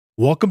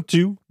Welcome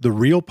to the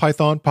Real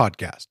Python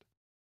Podcast.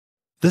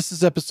 This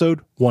is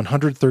episode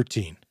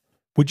 113.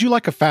 Would you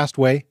like a fast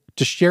way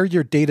to share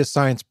your data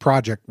science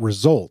project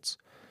results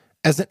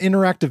as an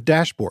interactive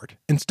dashboard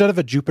instead of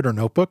a Jupyter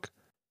Notebook?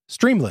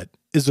 Streamlit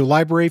is a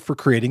library for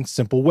creating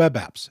simple web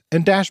apps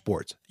and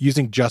dashboards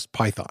using just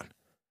Python.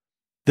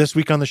 This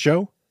week on the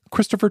show,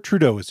 Christopher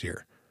Trudeau is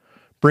here,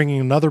 bringing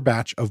another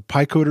batch of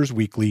PyCoder's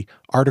weekly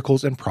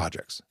articles and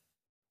projects.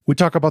 We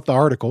talk about the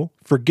article,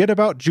 Forget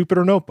About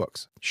Jupyter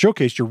Notebooks,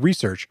 showcase your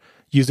research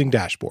using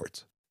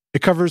dashboards.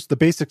 It covers the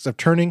basics of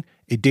turning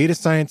a data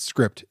science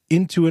script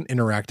into an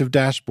interactive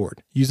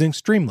dashboard using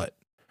Streamlit.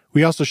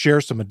 We also share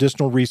some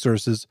additional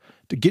resources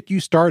to get you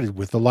started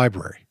with the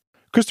library.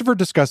 Christopher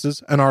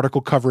discusses an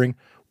article covering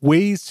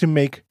ways to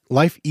make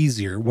life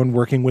easier when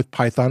working with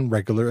Python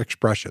regular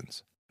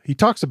expressions. He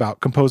talks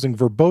about composing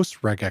verbose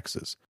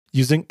regexes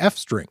using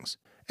f-strings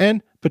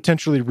and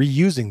potentially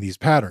reusing these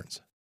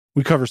patterns.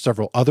 We cover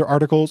several other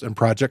articles and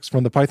projects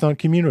from the Python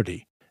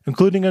community,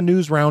 including a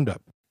news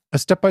roundup, a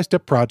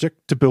step-by-step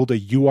project to build a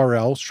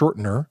URL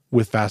shortener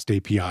with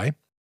FastAPI,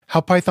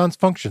 how Python's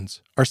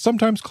functions are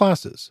sometimes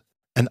classes,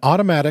 an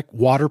automatic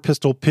water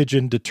pistol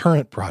pigeon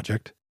deterrent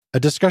project, a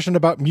discussion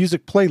about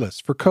music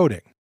playlists for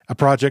coding, a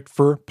project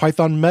for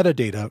Python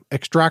metadata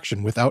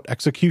extraction without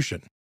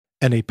execution,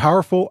 and a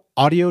powerful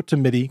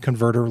audio-to-MIDI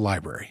converter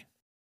library.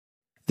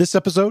 This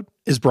episode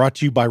is brought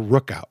to you by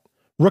Rookout.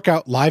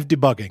 Rookout Live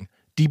Debugging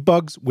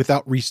debugs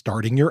without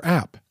restarting your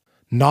app.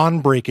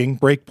 Non-breaking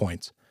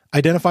breakpoints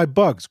identify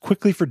bugs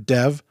quickly for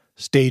dev,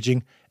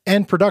 staging,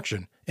 and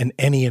production in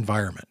any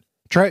environment.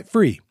 Try it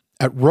free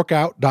at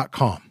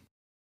rookout.com.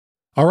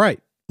 All right,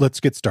 let's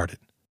get started.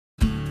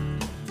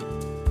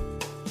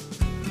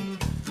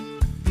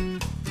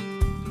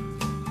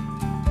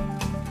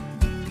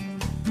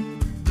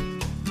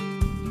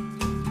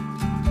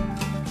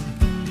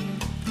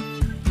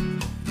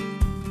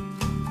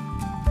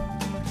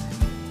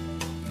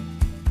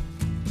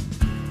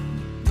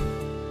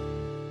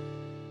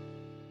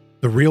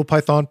 The Real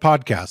Python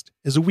Podcast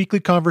is a weekly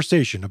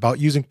conversation about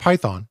using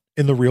Python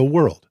in the real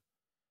world.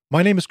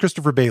 My name is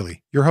Christopher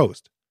Bailey, your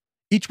host.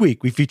 Each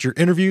week, we feature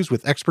interviews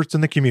with experts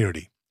in the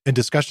community and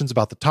discussions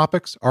about the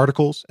topics,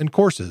 articles, and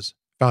courses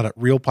found at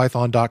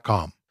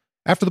realpython.com.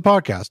 After the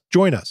podcast,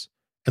 join us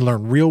and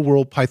learn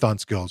real-world Python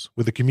skills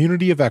with a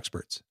community of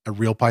experts at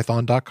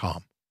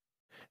realpython.com.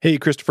 Hey,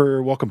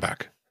 Christopher, welcome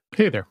back.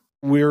 Hey there.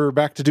 We're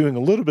back to doing a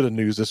little bit of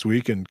news this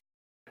week and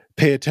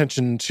pay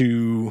attention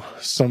to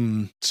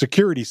some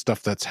security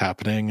stuff that's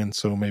happening. And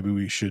so maybe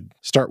we should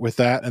start with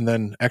that. And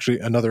then actually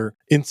another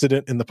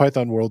incident in the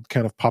Python world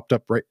kind of popped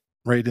up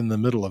right in the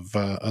middle of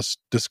us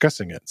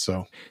discussing it.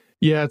 So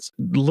yeah, it's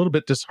a little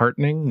bit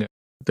disheartening.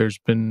 There's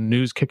been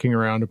news kicking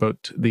around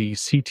about the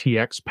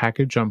CTX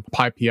package on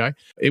PyPI.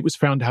 It was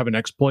found to have an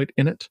exploit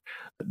in it.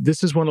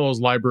 This is one of those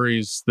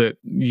libraries that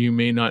you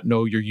may not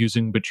know you're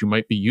using, but you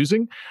might be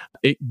using.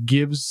 It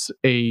gives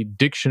a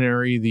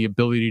dictionary the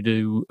ability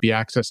to be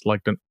accessed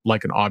like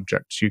an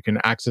object. So you can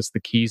access the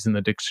keys in the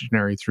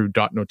dictionary through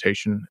dot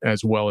notation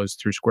as well as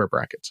through square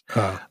brackets.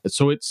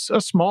 So it's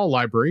a small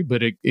library,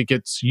 but it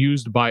gets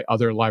used by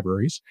other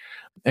libraries.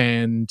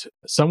 And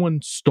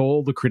someone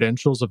stole the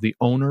credentials of the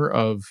owner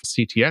of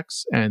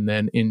CTX and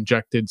then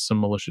injected some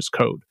malicious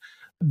code.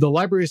 The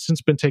library has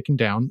since been taken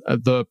down.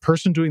 The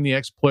person doing the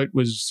exploit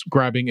was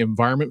grabbing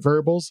environment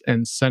variables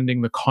and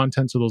sending the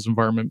contents of those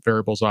environment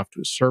variables off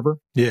to a server.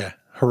 yeah,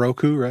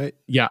 Heroku, right?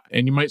 Yeah,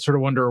 and you might sort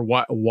of wonder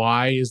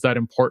why is that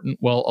important?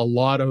 Well, a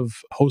lot of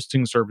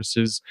hosting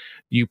services,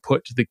 you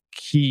put the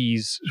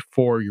keys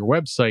for your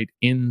website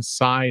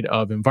inside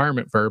of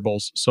environment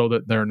variables so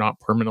that they're not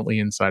permanently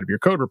inside of your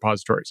code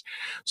repositories.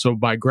 So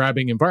by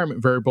grabbing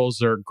environment variables,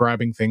 they're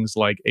grabbing things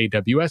like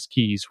AWS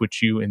keys,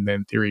 which you, in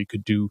theory,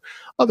 could do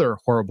other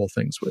horrible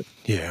things with.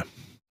 Yeah.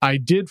 I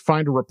did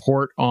find a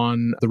report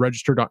on the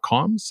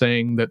register.com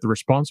saying that the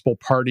responsible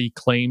party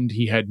claimed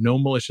he had no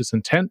malicious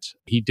intent.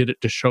 He did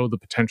it to show the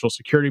potential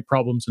security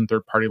problems in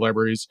third-party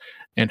libraries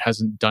and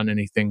hasn't done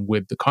anything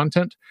with the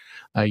content.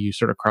 You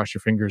sort of cross your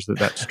fingers that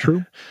that's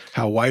true.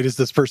 How white is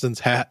this person's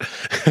hat?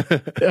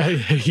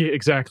 Yeah,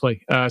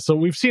 exactly. So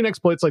we've seen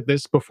exploits like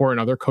this before in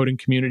other coding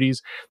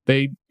communities.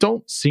 They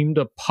don't seem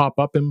to pop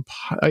up in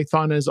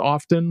Python as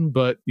often,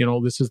 but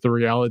this is the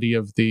reality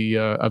of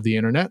the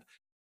internet.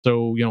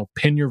 So,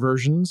 pin your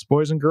versions,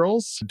 boys and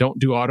girls. Don't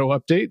do auto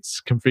updates.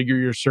 Configure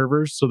your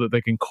servers so that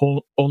they can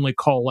only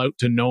call out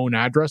to known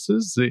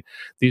addresses.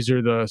 These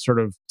are the sort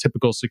of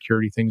typical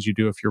security things you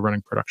do if you're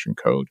running production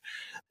code.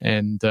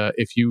 And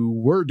if you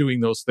were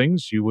doing those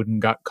things, you wouldn't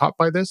got caught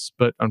by this.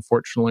 But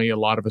unfortunately, a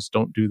lot of us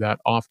don't do that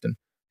often.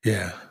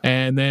 Yeah.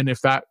 And then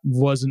if that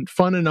wasn't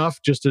fun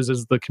enough, just as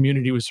the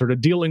community was sort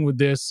of dealing with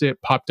this,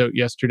 it popped out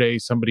yesterday.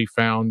 Somebody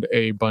found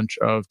a bunch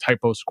of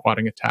typo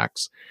squatting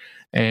attacks.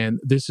 And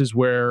this is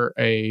where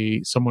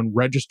someone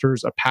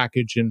registers a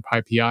package in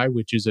PyPI,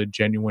 which is a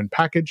genuine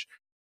package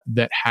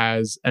that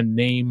has a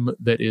name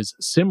that is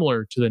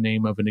similar to the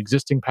name of an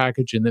existing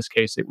package. In this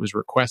case, it was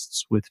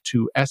requests with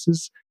 2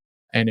 S's.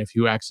 And if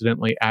you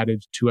accidentally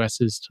added two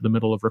S's to the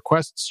middle of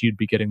requests, you'd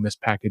be getting this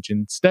package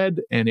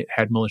instead, and it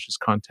had malicious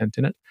content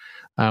in it.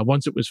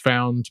 Once it was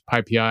found,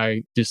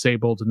 PyPI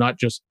disabled not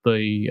just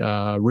the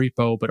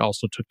repo, but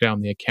also took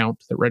down the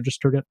account that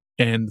registered it.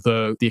 And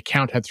the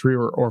account had 3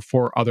 or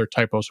 4 other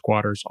typo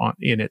squatters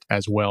in it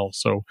as well.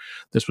 So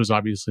this was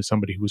obviously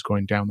somebody who was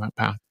going down that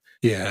path.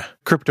 Yeah,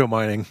 crypto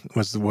mining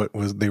was what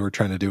they were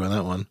trying to do in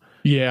that one.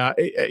 Yeah,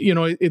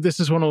 this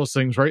is one of those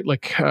things, right?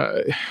 Like,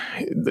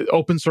 the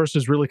open source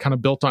is really kind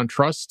of built on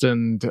trust,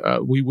 and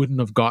we wouldn't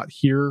have got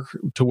here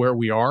to where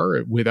we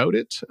are without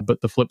it.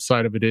 But the flip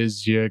side of it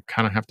is you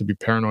kind of have to be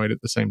paranoid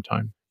at the same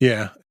time.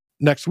 Yeah.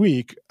 Next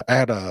week, I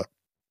had a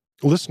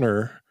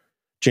listener,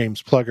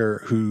 James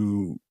Plugger,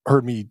 who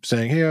heard me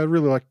saying, hey, I'd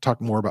really like to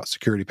talk more about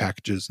security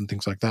packages and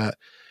things like that.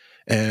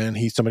 And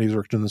he's somebody who's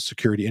worked in the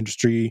security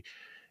industry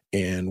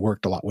and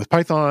worked a lot with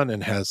Python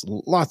and has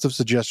lots of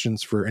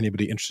suggestions for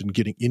anybody interested in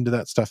getting into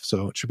that stuff.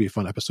 So it should be a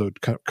fun episode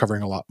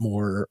covering a lot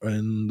more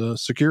in the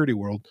security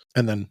world.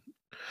 And then,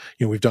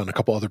 we've done a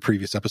couple other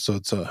previous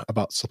episodes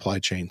about supply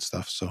chain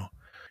stuff. So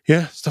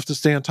yeah, stuff to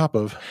stay on top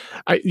of.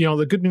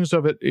 The good news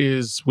of it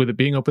is, with it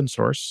being open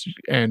source,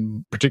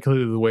 and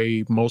particularly the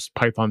way most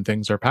Python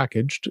things are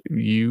packaged,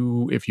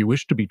 if you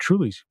wish to be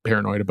truly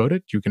paranoid about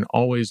it, you can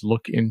always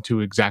look into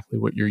exactly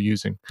what you're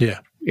using. Yeah.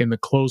 In the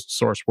closed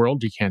source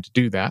world, you can't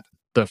do that.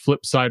 The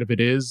flip side of it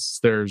is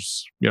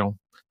there's,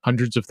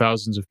 hundreds of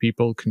thousands of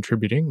people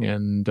contributing,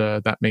 and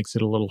that makes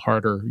it a little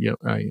harder.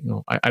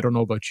 I don't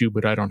know about you,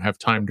 but I don't have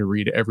time to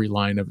read every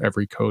line of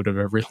every code of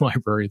every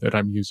library that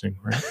I'm using,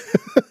 right?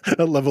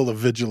 A level of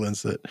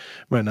vigilance that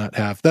might not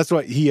have. That's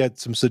why he had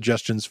some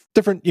suggestions,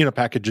 different,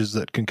 packages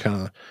that can kind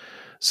of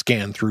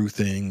scan through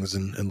things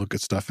and look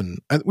at stuff. And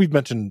we've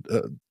mentioned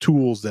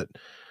tools that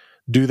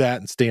do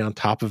that and stay on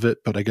top of it,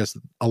 but I guess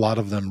a lot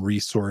of them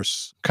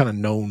resource kind of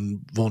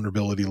known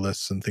vulnerability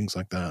lists and things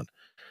like that.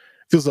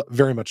 Feels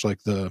very much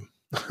like the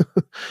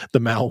the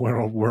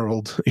malware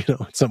world, in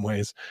some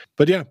ways.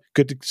 But yeah,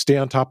 good to stay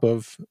on top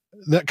of.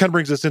 That kind of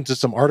brings us into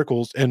some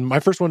articles. And my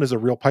first one is a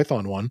real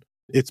Python one.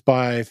 It's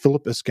by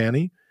Philip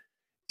Iscani.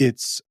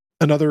 It's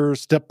another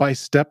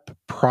step-by-step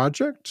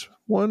project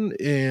one.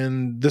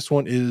 And this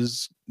one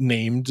is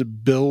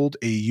named Build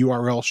a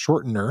URL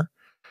Shortener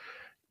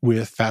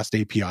with Fast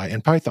API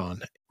and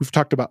Python. We've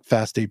talked about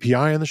Fast API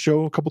on the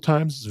show a couple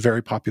times. It's a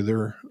very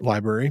popular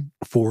library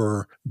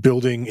for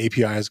building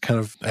APIs, kind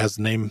of, as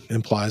the name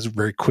implies,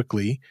 very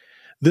quickly.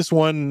 This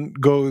one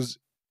goes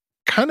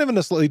kind of in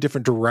a slightly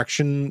different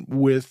direction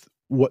with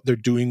what they're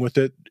doing with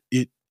it.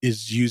 It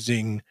is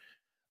using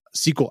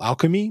SQL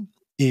Alchemy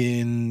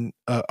in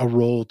a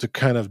role to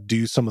kind of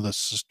do some of the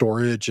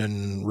storage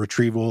and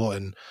retrieval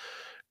and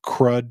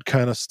CRUD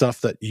kind of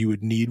stuff that you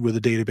would need with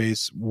a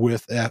database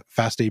with a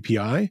Fast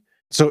API.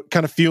 So it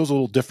kind of feels a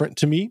little different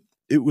to me.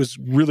 It was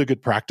really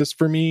good practice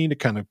for me to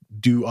kind of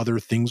do other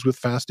things with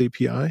Fast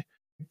API.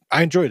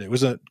 I enjoyed it. It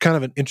was a kind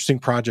of an interesting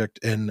project,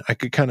 and I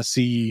could kind of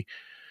see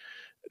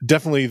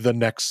definitely the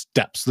next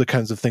steps, the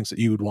kinds of things that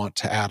you would want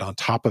to add on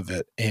top of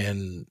it.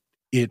 And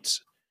it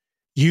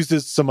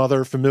uses some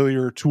other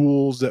familiar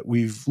tools that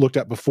we've looked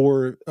at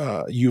before.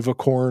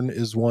 Uvicorn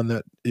is one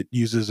that it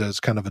uses as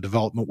kind of a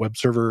development web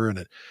server, and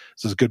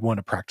it's a good one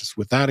to practice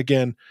with that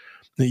again.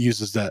 It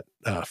uses that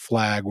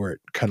flag where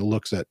it kind of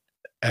looks at,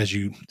 as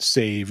you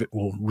save, it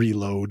will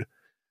reload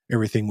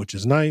everything, which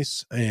is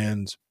nice.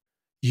 And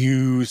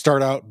you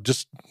start out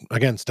just,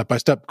 again, step by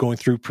step, going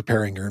through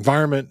preparing your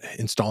environment,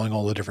 installing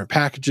all the different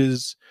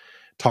packages.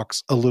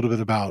 Talks a little bit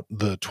about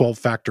the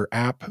 12-factor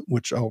app,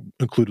 which I'll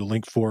include a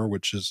link for,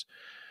 which is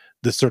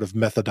this sort of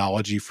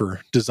methodology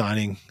for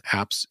designing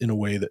apps in a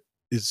way that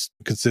is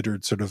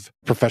considered sort of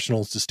professional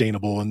and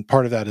sustainable. And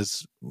part of that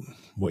is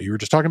what you were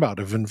just talking about,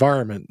 of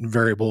environment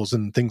variables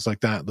and things like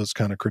that, those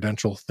kind of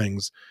credential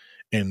things,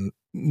 and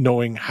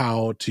knowing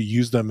how to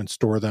use them and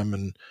store them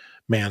and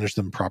manage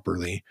them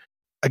properly.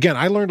 Again,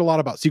 I learned a lot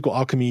about SQL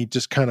Alchemy,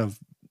 just kind of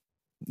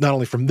not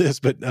only from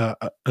this, but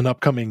an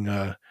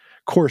upcoming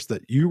course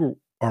that you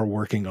are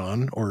working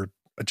on or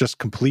just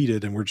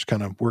completed, and we're just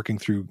kind of working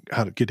through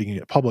getting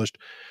it published.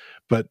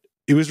 But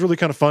it was really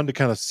kind of fun to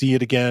kind of see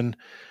it again.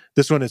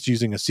 This one is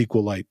using a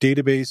SQLite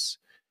database.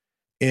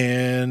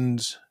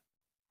 And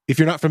if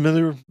you're not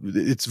familiar,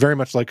 it's very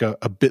much like a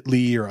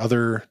Bitly or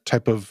other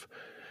type of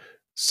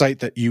site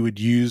that you would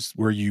use,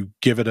 where you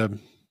give it a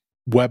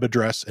web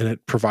address and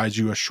it provides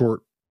you a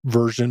short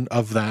version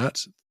of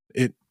that.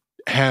 It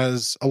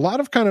has a lot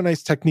of kind of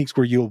nice techniques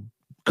where you'll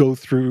go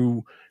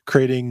through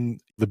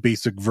creating the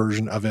basic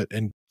version of it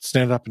and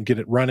stand it up and get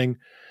it running.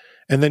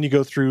 And then you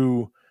go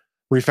through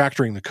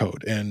refactoring the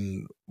code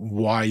and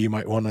why you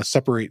might want to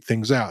separate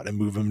things out and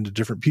move them into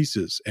different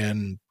pieces.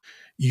 And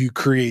you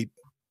create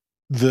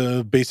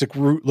the basic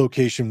root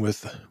location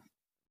with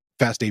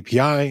Fast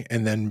API,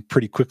 and then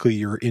pretty quickly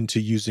you're into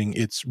using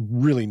its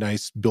really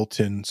nice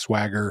built-in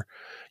Swagger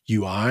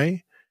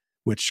UI,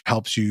 which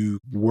helps you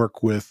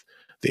work with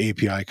the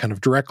API kind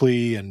of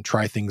directly and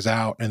try things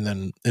out. And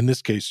then in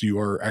this case, you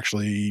are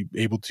actually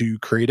able to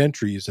create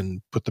entries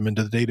and put them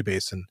into the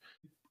database. And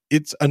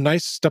It's a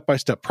nice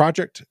step-by-step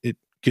project. It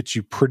gets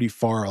you pretty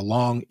far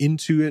along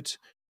into it.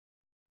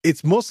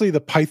 It's mostly the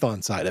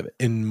Python side of it,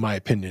 in my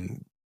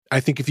opinion.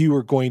 I think if you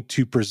were going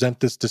to present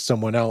this to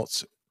someone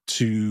else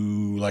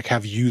to like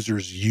have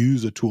users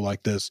use a tool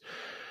like this,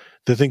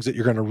 the things that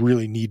you're going to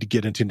really need to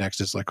get into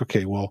next is like,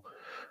 okay, well,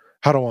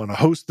 how do I want to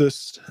host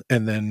this?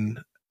 And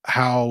then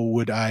how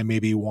would I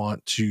maybe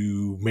want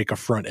to make a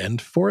front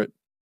end for it?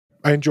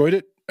 I enjoyed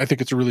it. I think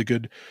it's a really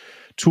good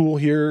tool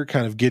here,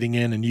 kind of getting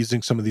in and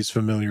using some of these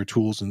familiar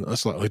tools in a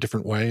slightly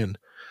different way, and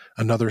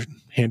another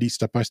handy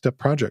step-by-step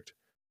project.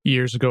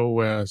 Years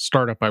ago, a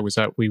startup I was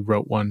at, we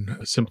wrote one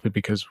simply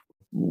because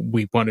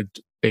we wanted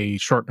a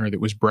shortener that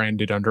was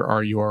branded under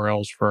our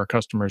URLs for our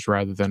customers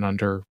rather than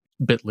under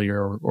Bitly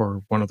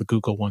or one of the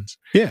Google ones.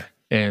 Yeah.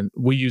 And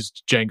we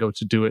used Django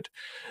to do it.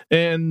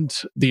 And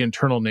the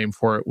internal name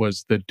for it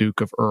was the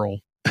Duke of Earl.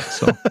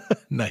 So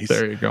nice.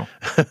 There you go.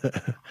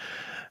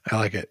 I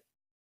like it.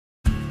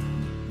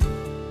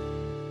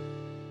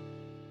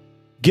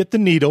 Get the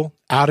needle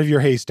out of your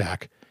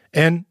haystack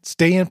and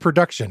stay in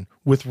production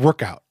with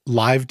Rookout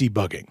live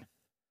debugging.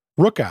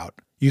 Rookout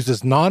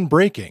uses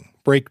non-breaking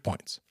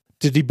breakpoints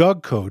to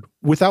debug code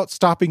without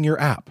stopping your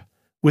app,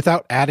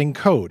 without adding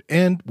code,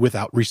 and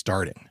without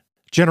restarting.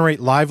 Generate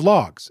live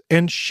logs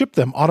and ship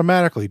them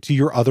automatically to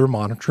your other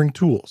monitoring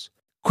tools.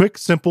 Quick,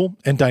 simple,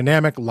 and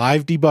dynamic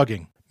live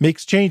debugging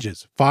makes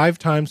changes 5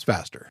 times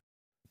faster.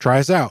 Try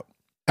us out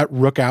at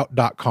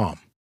rookout.com.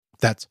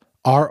 That's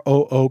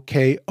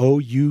ROOKOUT.com.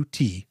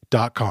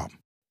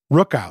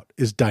 Rookout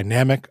is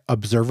dynamic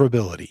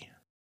observability.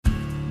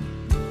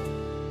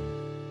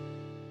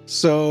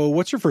 So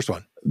what's your first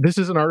one? This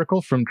is an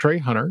article from Trey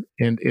Hunter,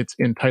 and it's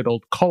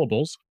entitled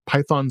Callables,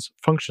 Python's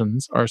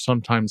Functions Are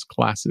Sometimes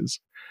Classes.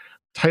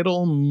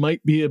 Title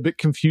might be a bit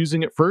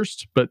confusing at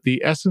first, but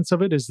the essence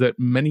of it is that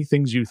many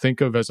things you think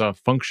of as a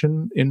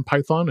function in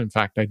Python, in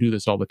fact, I do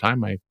this all the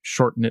time, I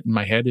shorten it in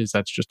my head as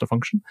that's just a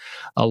function.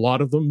 A lot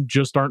of them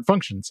just aren't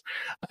functions.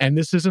 And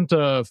this isn't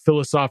a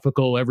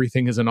philosophical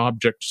everything is an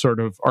object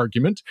sort of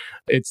argument.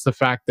 It's the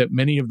fact that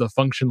many of the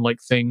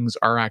function-like things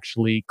are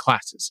actually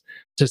classes.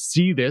 To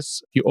see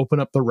this, you open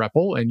up the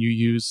REPL and you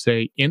use,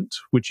 say, int,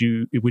 which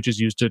is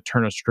used to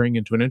turn a string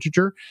into an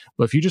integer.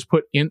 But if you just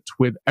put int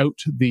without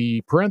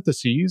the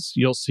parentheses,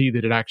 you'll see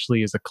that it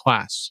actually is a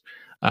class.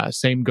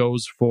 Same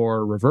goes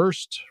for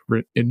reversed,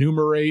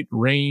 enumerate,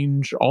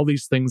 range, all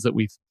these things that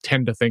we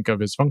tend to think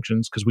of as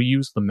functions because we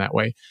use them that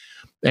way.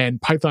 And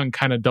Python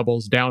kind of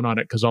doubles down on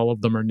it because all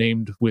of them are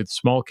named with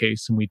small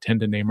case, and we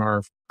tend to name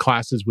our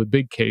classes with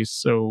big case,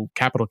 so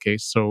capital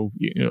case. So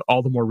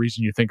all the more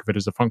reason you think of it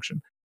as a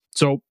function.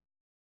 So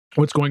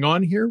what's going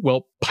on here?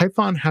 Well,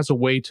 Python has a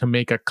way to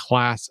make a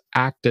class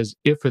act as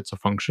if it's a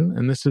function,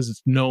 and this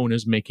is known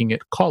as making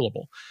it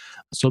callable.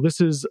 So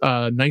this is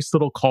a nice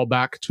little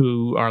callback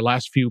to our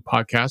last few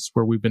podcasts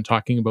where we've been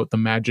talking about the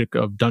magic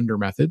of dunder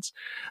methods.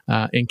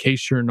 In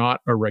case you're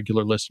not a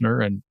regular listener,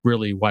 and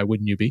really, why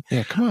wouldn't you be?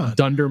 Yeah, come on.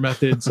 Dunder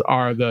methods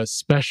are the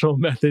special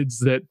methods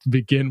that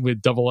begin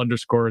with double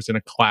underscores in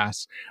a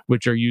class,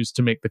 which are used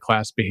to make the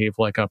class behave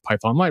like a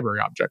Python library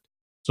object.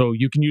 So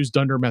you can use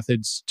dunder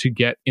methods to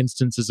get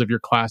instances of your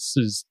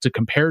classes to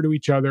compare to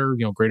each other,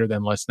 greater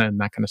than, less than,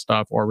 that kind of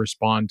stuff, or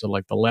respond to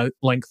like the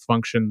length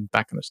function,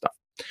 that kind of stuff.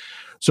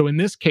 So in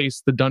this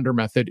case, the dunder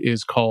method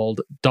is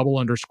called double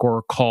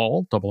underscore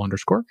call, double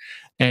underscore,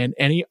 and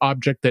any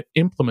object that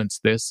implements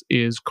this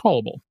is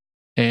callable.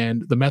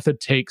 And the method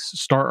takes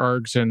star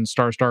args and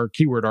star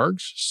keyword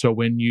args. So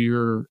when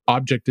your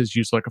object is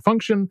used like a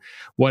function,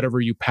 whatever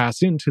you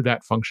pass into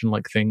that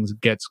function-like things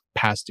gets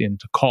passed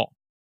into call.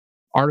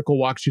 Article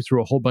walks you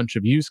through a whole bunch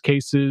of use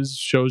cases,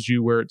 shows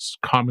you where it's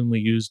commonly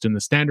used in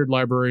the standard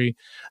library,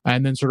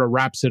 and then sort of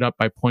wraps it up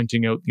by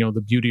pointing out,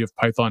 the beauty of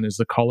Python is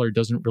the caller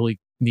doesn't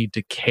really need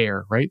to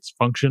care, right? It's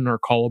function or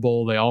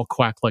callable. They all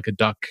quack like a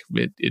duck.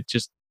 It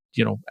just,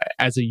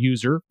 as a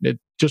user, it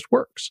just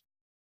works.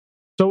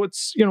 So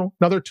it's,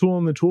 another tool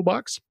in the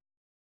toolbox.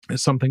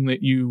 It's something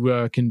that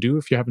you can do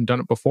if you haven't done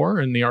it before,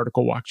 and the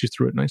article walks you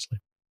through it nicely.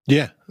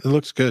 Yeah, it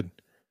looks good.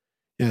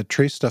 Yeah,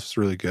 trace stuff's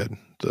really good.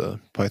 The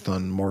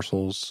Python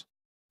morsels.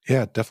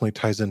 Yeah, it definitely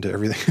ties into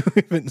everything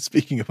we've been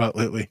speaking about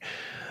lately.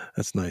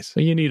 That's nice.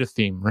 So you need a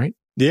theme, right?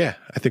 Yeah,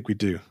 I think we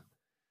do.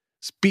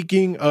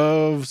 Speaking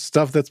of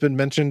stuff that's been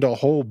mentioned a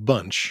whole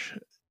bunch,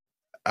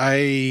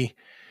 I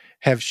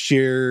have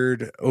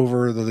shared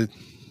over the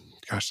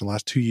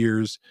last 2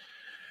 years,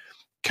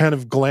 kind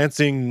of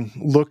glancing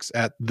looks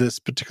at this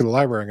particular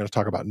library I'm going to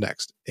talk about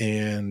next.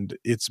 And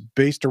it's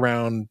based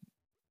around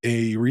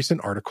a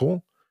recent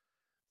article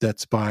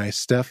that's by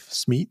Stef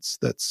Smeets,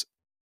 that's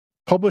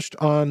published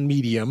on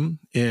Medium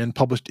and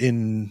published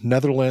in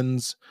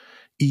Netherlands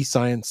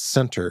eScience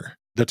Center.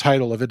 The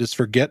title of it is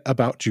Forget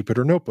About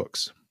Jupyter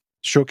Notebooks.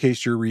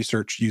 Showcase your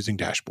research using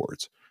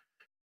dashboards.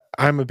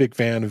 I'm a big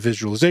fan of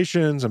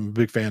visualizations. I'm a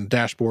big fan of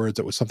dashboards.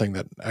 That was something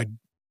that I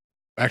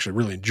actually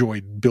really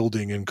enjoyed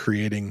building and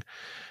creating,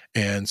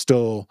 and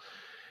still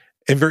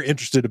am very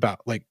interested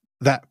about like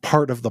that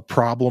part of the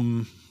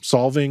problem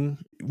solving,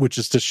 which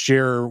is to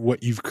share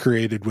what you've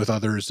created with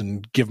others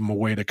and give them a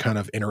way to kind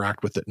of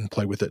interact with it and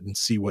play with it and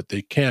see what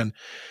they can.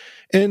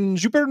 And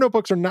Jupyter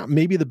Notebooks are not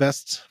maybe the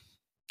best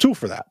tool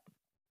for that.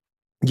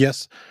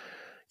 Yes,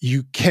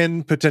 you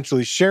can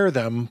potentially share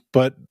them,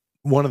 but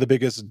one of the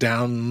biggest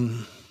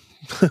down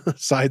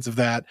sides of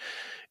that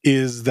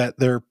is that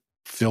they're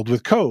filled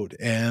with code,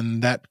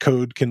 and that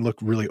code can look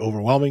really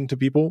overwhelming to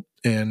people,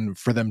 and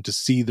for them to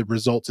see the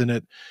results in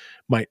it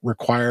might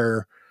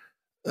require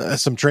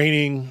some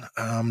training.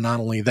 Not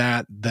only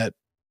that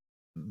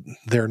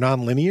they're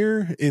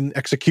nonlinear in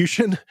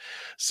execution.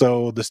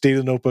 So the state of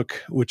the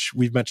notebook, which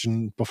we've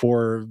mentioned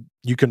before,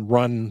 you can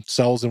run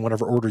cells in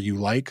whatever order you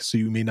like, so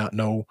you may not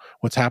know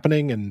what's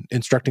happening, and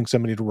instructing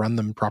somebody to run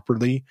them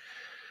properly.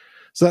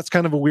 So that's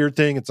kind of a weird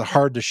thing. It's a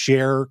hard to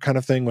share kind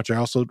of thing, which I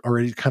also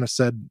already kind of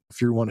said.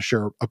 If you want to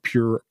share a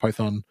pure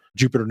Python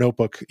Jupyter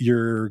notebook,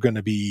 you're going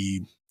to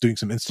be doing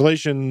some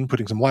installation,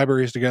 putting some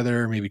libraries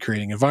together, maybe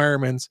creating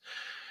environments.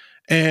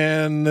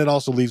 And it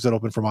also leaves it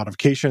open for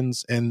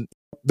modifications. And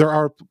there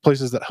are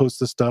places that host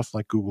this stuff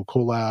like Google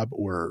Colab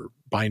or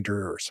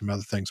Binder or some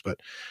other things. But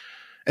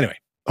anyway,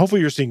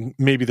 hopefully you're seeing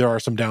maybe there are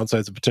some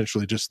downsides of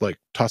potentially just like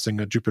tossing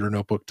a Jupyter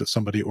notebook to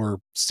somebody or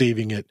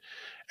saving it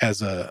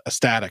as a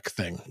static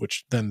thing,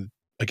 which then,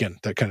 again,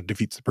 that kind of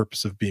defeats the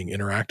purpose of being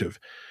interactive.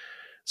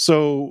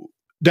 So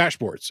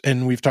dashboards,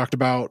 and we've talked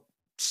about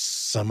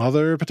some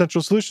other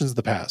potential solutions in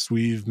the past.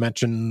 We've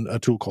mentioned a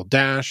tool called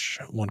Dash,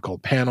 one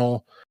called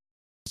Panel.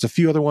 There's a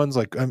few other ones,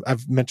 like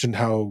I've mentioned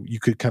how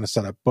you could kind of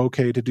set up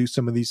Bokeh to do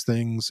some of these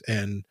things.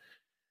 And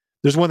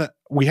there's one that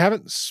we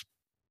haven't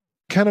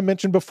kind of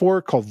mentioned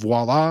before called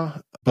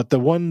Voila, but the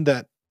one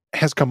that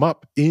has come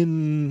up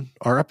in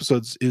our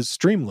episodes is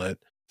Streamlit.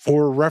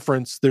 For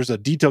reference, there's a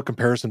detailed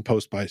comparison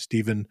post by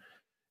Stephen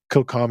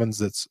Kilcommons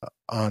that's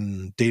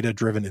on Data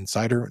Driven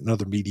Insider,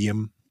 another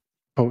Medium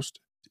post.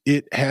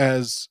 It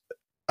has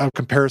a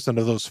comparison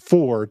of those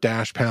four: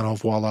 Dash, Panel,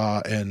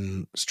 Voila,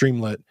 and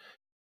Streamlit.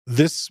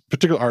 This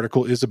particular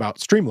article is about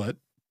Streamlit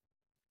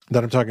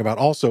that I'm talking about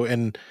also,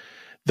 and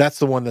that's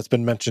the one that's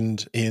been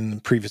mentioned in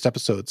previous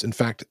episodes. In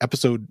fact,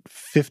 episode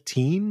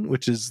 15,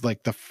 which is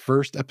like the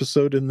first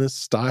episode in this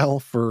style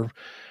for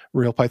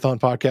Real Python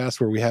Podcast,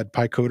 where we had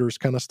PyCoders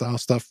kind of style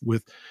stuff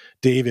with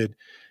David.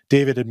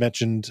 David had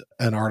mentioned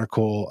an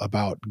article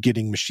about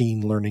getting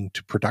machine learning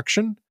to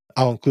production.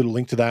 I'll include a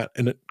link to that,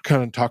 and it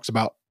kind of talks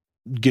about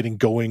getting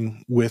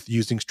going with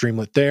using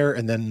Streamlit there.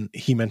 And then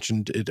he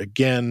mentioned it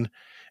again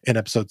in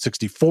episode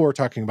 64,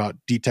 talking about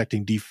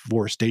detecting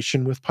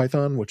deforestation with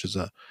Python, which is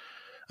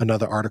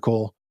another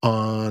article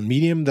on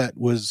Medium that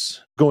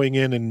was going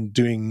in and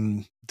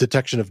doing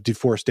detection of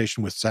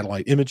deforestation with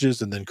satellite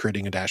images and then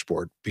creating a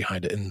dashboard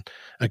behind it. And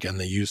again,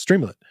 they use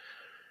Streamlit.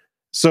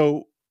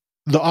 So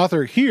the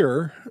author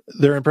here,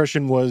 their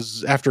impression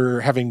was, after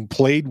having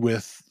played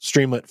with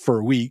Streamlit for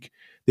a week,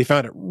 they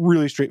found it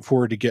really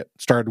straightforward to get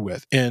started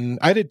with. And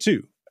I did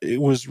too. It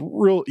was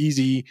real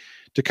easy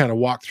to kind of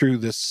walk through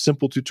this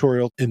simple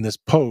tutorial in this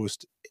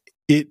post.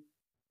 It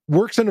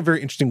works in a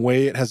very interesting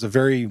way. It has a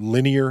very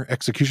linear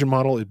execution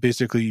model. It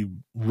basically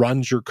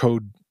runs your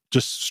code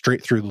just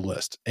straight through the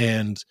list.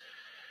 And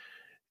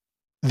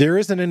there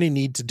isn't any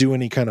need to do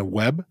any kind of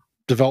web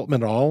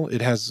development at all.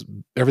 It has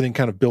everything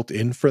kind of built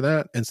in for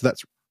that. And so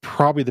that's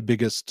probably the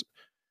biggest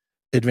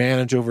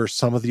advantage over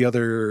some of the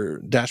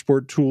other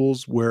dashboard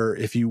tools, where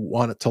if you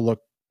want it to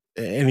look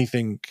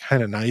anything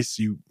kind of nice,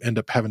 you end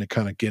up having to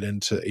kind of get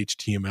into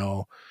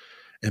HTML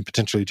and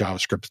potentially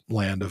JavaScript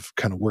land of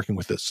kind of working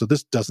with this. So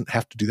this doesn't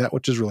have to do that,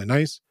 which is really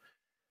nice.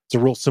 It's a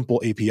real simple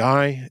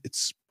API.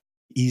 It's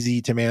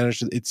easy to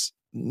manage. It's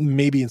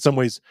maybe in some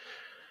ways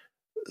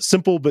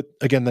simple, but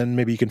again, then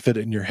maybe you can fit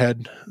it in your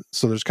head.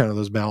 So there's kind of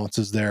those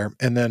balances there.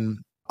 And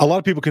then a lot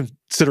of people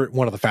consider it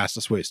one of the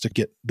fastest ways to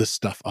get this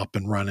stuff up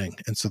and running.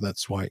 And so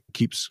that's why it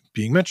keeps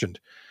being mentioned.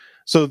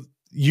 So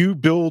you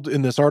build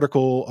in this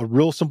article a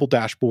real simple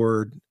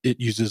dashboard. It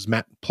uses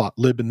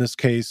matplotlib in this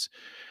case,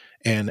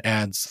 and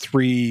adds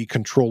 3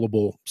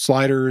 controllable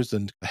sliders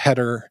and a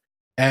header.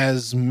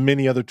 As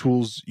many other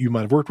tools you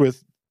might have worked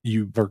with,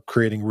 you are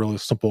creating a really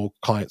simple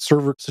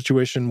client-server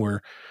situation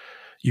where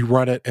you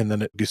run it and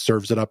then it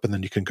serves it up, and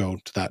then you can go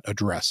to that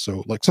address.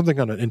 So like something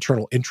on an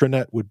internal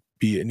intranet would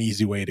be an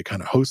easy way to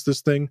kind of host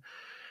this thing.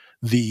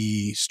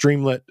 The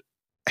Streamlit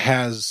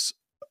has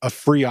a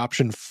free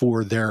option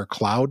for their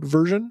cloud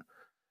version.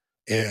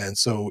 And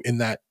so in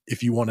that,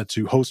 if you wanted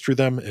to host through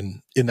them,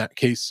 and in that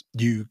case,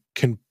 you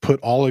can put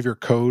all of your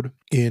code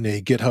in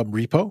a GitHub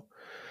repo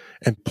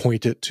and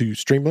point it to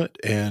Streamlit,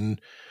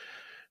 and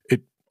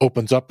it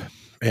opens up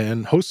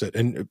and hosts it.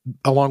 And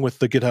along with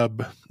the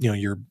GitHub,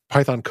 your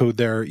Python code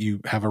there, you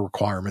have a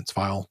requirements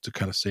file to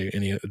kind of say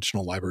any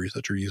additional libraries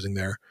that you're using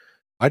there.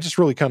 I just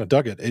really kind of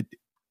dug it.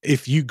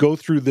 If you go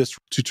through this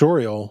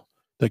tutorial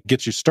that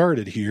gets you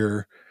started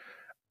here,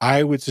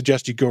 I would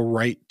suggest you go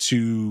right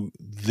to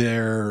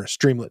their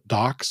Streamlit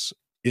docs.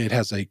 It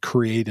has a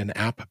create an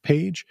app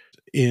page.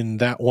 In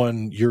that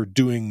one, you're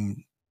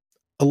doing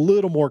a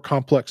little more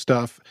complex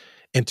stuff.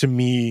 And to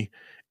me,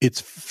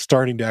 it's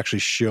starting to actually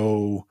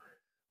show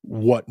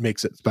what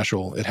makes it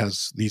special. It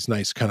has these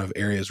nice kind of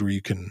areas where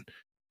you can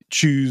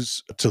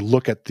choose to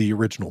look at the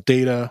original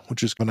data,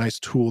 which is a nice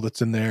tool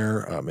that's in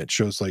there. It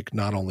shows like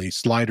not only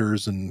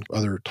sliders and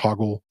other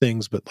toggle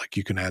things, but like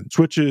you can add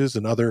switches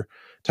and other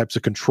types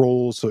of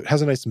controls. So it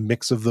has a nice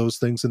mix of those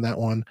things in that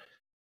one.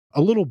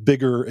 A little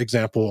bigger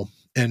example.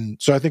 And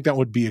so I think that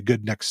would be a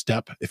good next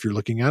step if you're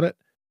looking at it.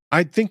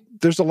 I think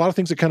there's a lot of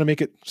things that kind of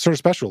make it sort of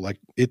special. Like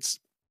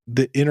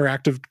the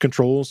interactive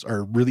controls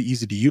are really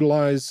easy to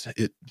utilize.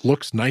 It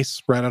looks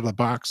nice right out of the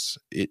box.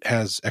 It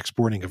has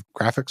exporting of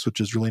graphics,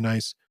 which is really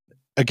nice.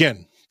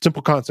 Again,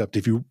 simple concept.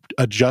 If you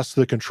adjust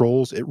the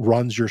controls, it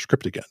runs your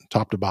script again,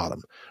 top to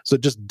bottom. So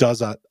it just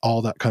does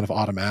all that kind of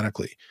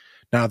automatically.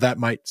 Now, that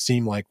might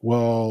seem like,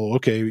 well,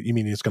 okay, you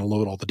mean it's going to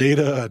load all the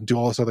data and do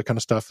all this other kind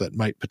of stuff that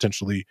might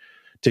potentially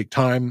take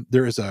time.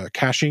 There is a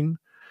caching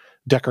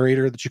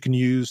decorator that you can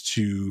use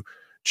to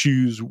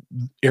choose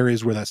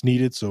areas where that's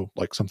needed. So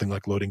like something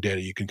like loading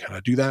data, you can kind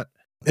of do that.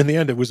 In the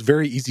end, it was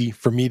very easy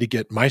for me to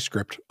get my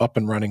script up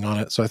and running on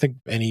it. So I think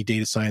any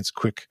data science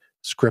quick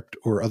script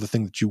or other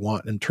thing that you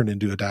want and turn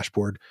into a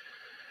dashboard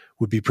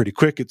would be pretty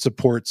quick. It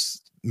supports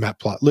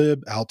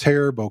Matplotlib,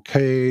 Altair,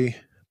 Bokeh,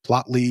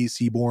 Plotly,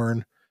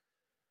 Seaborn,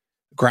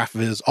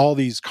 GraphViz, all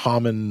these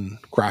common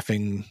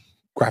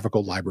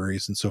graphical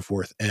libraries and so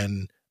forth.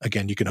 And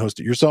again, you can host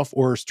it yourself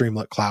or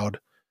Streamlit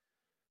Cloud.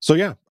 So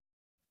yeah,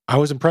 I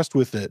was impressed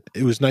with it.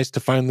 It was nice to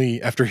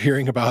finally, after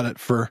hearing about it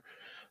for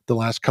the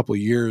last couple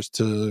of years,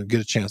 to get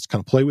a chance to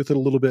kind of play with it a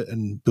little bit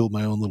and build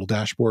my own little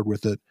dashboard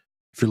with it.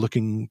 If you're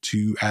looking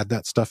to add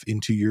that stuff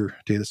into your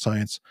data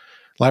science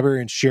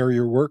library and share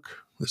your work,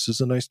 this is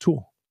a nice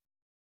tool.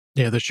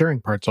 Yeah, the sharing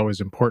part's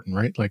always important,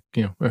 right? Like,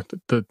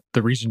 the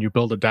reason you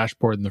build a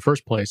dashboard in the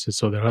first place is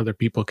so that other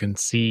people can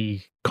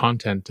see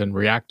content and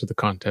react to the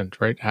content,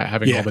 right?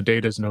 Having all the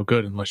data is no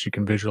good unless you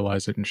can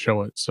visualize it and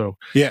show it. So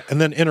yeah, and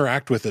then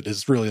interact with it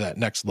is really that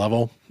next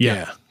level.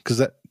 Yeah, because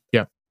that.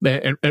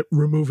 And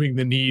removing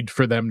the need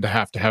for them to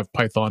have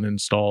Python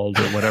installed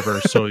or whatever.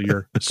 So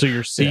your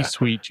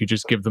C-suite, you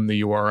just give them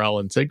the URL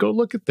and say, go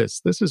look at this.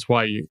 This is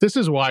why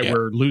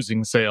we're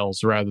losing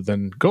sales, rather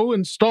than go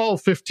install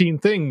 15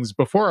 things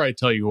before I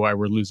tell you why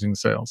we're losing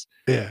sales.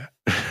 Yeah.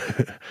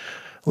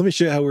 Let me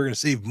show you how we're going to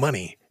save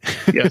money.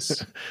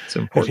 Yes, it's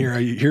important.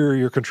 And here are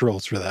your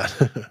controls for that.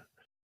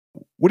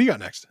 What do you got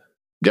next?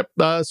 Yep.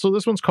 So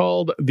this one's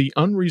called The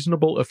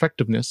Unreasonable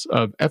Effectiveness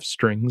of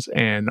F-Strings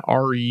and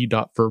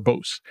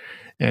re.verbose.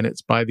 And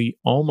it's by the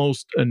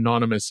almost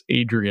anonymous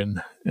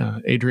Adrian.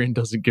 Adrian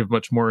doesn't give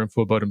much more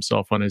info about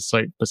himself on his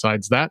site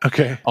besides that.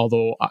 Okay.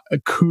 Although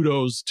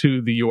kudos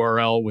to the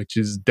URL, which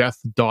is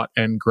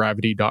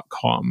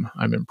death.ngravity.com.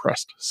 I'm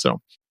impressed.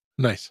 So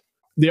nice.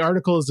 The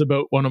article is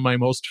about one of my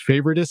most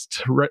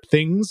favoritist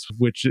things,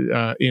 which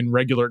in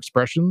regular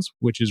expressions,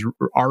 which is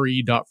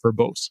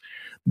re.verbose.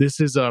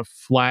 This is a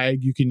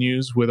flag you can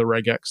use with a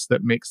regex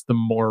that makes them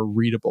more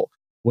readable.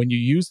 When you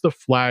use the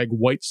flag,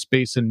 white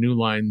space and new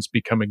lines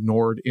become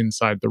ignored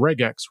inside the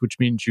regex, which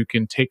means you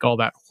can take all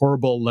that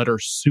horrible letter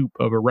soup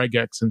of a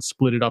regex and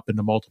split it up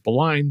into multiple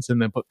lines and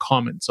then put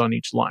comments on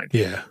each line.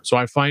 Yeah. So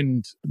I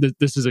find that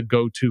this is a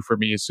go-to for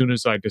me. As soon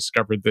as I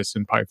discovered this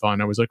in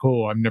Python, I was like,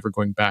 oh, I'm never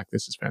going back.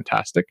 This is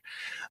fantastic.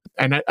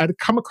 And I'd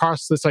come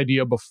across this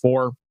idea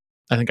before.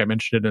 I think I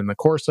mentioned it in the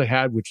course I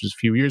had, which was a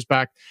few years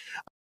back,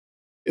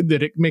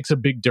 that it makes a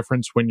big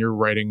difference when you're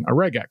writing a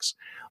regex.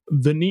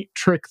 The neat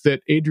trick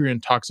that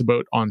Adrian talks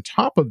about on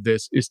top of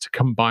this is to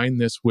combine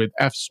this with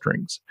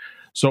F-strings.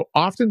 So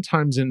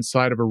oftentimes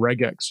inside of a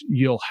regex,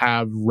 you'll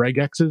have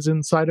regexes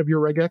inside of your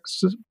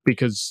regexes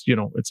because,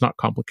 it's not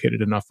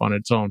complicated enough on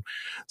its own.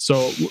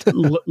 So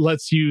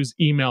let's use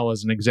email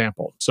as an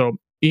example. So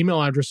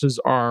email addresses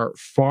are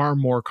far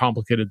more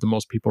complicated than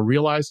most people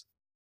realize.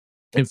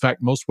 In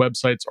fact, most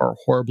websites are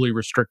horribly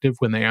restrictive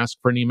when they ask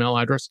for an email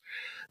address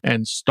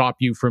and stop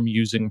you from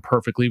using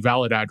perfectly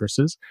valid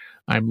addresses.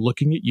 I'm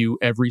looking at you,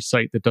 every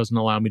site that doesn't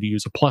allow me to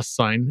use a plus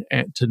sign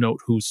to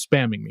note who's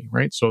spamming me,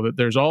 right? So that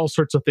there's all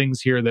sorts of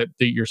things here that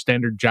your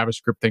standard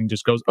JavaScript thing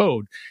just goes,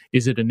 oh,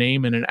 is it a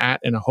name and an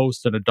at and a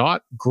host and a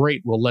dot?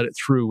 Great, we'll let it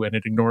through, and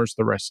it ignores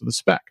the rest of the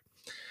spec.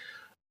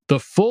 The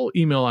full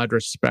email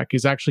address spec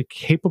is actually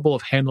capable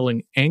of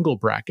handling angle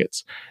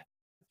brackets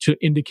to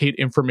indicate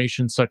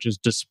information such as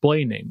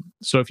display name.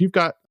 So if you've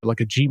got like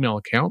a Gmail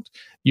account,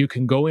 you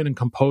can go in and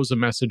compose a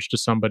message to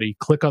somebody,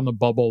 click on the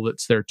bubble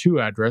that's their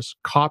to address,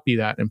 copy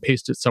that and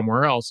paste it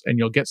somewhere else, and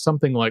you'll get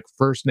something like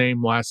first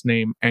name, last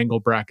name, angle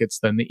brackets,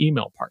 then the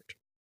email part.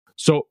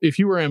 So if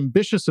you were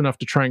ambitious enough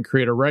to try and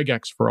create a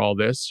regex for all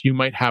this, you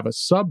might have a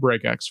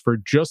sub-regex for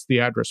just the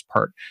address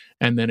part,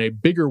 and then a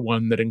bigger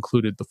one that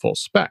included the full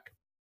spec.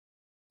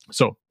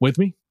 So with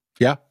me?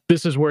 Yeah.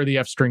 This is where the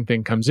F-string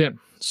thing comes in.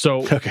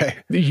 So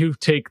you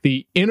take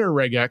the inner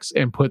regex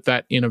and put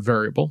that in a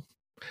variable.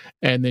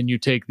 And then you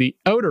take the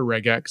outer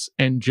regex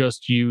and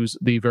just use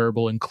the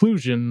variable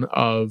inclusion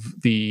of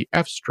the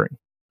F-string.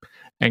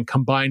 And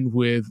combined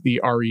with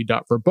the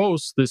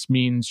re.verbose, this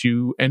means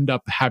you end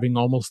up having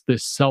almost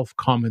this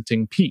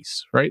self-commenting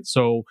piece, right?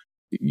 So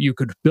you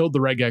could build the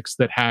regex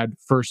that had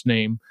first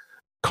name,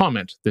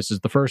 comment, this is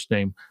the first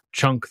name,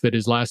 chunk that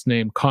is last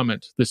name,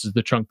 comment, this is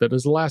the chunk that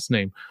is the last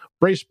name,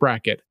 brace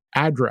bracket,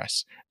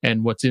 address,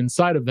 and what's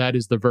inside of that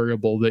is the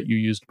variable that you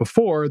used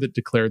before that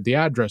declared the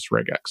address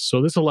regex.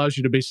 So this allows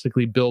you to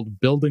basically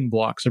build building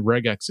blocks of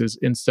regexes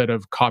instead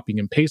of copying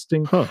and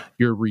pasting.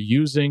 You're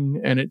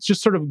reusing, and it's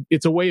just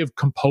it's a way of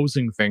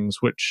composing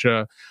things, which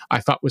I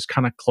thought was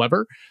kind of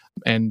clever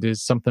and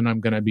is something I'm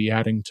going to be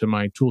adding to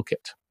my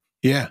toolkit.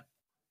 Yeah,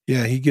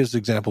 he gives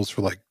examples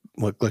for like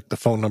the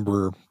phone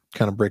number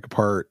kind of break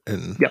apart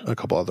and a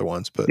couple other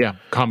ones, but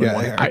common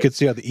one. I could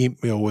see how the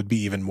email would be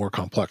even more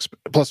complex,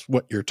 plus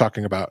what you're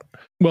talking about.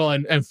 Well,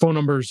 and phone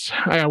numbers,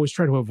 I always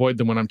try to avoid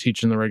them when I'm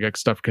teaching the regex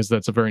stuff because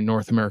that's a very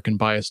North American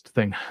biased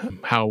thing.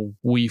 How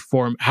we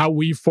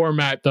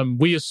format them,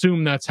 we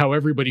assume that's how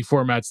everybody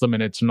formats them,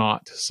 and it's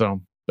not. So,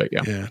 but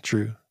yeah,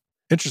 true,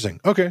 interesting.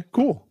 Okay,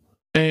 cool.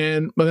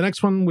 And the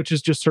next one, which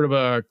is just sort of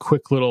a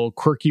quick little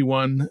quirky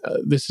one,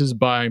 this is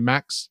by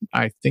Max.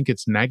 I think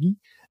it's Nagy.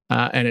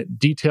 And it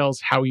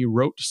details how he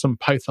wrote some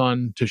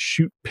Python to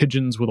shoot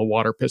pigeons with a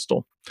water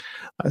pistol.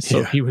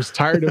 He was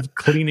tired of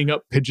cleaning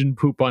up pigeon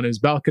poop on his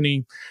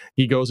balcony.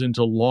 He goes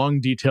into long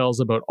details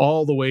about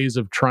all the ways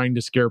of trying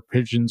to scare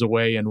pigeons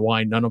away and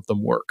why none of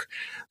them work.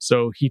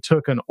 So he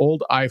took an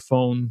old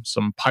iPhone,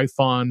 some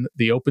Python,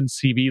 the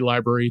OpenCV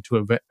library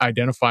to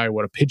identify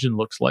what a pigeon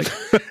looks like,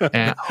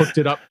 and hooked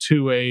it up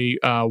to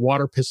a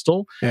water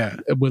pistol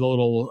with a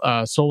little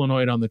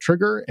solenoid on the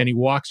trigger. And he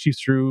walks you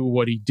through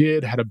what he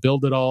did, how to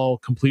build it all,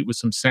 complete with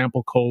some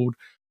sample code.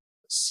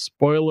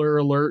 Spoiler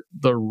alert,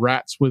 the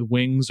rats with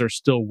wings are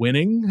still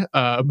winning,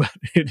 but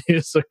it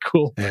is a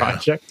cool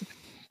project.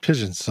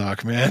 Pigeons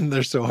suck, man.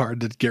 They're so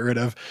hard to get rid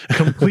of.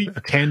 Complete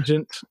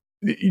tangent.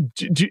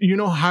 Do you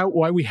know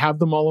why we have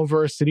them all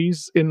over our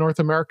cities in North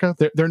America?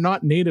 They're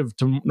not native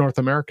to North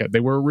America. They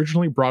were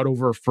originally brought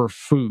over for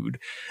food.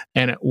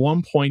 And at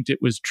one point, it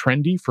was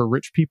trendy for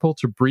rich people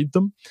to breed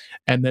them.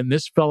 And then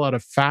this fell out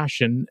of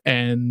fashion.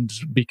 And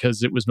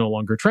because it was no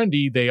longer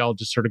trendy, they all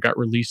just sort of got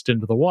released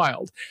into the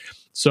wild.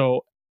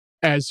 So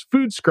as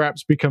food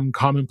scraps become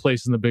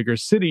commonplace in the bigger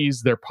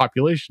cities, their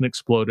population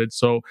exploded.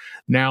 So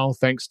now,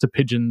 thanks to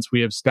pigeons, we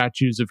have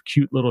statues of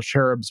cute little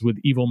cherubs with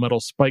evil metal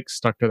spikes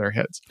stuck to their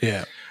heads.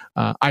 Yeah,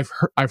 I've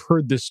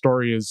heard this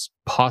story is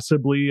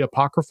possibly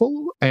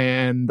apocryphal,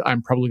 and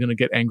I'm probably going to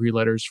get angry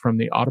letters from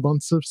the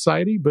Audubon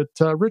Society. But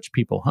rich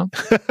people, huh?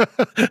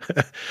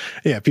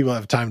 Yeah, people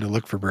have time to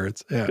look for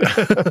birds. Yeah,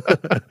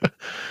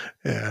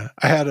 yeah.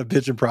 I had a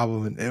pigeon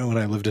problem when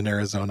I lived in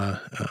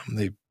Arizona.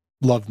 They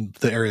loved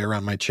the area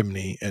around my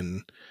chimney,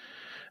 and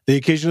they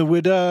occasionally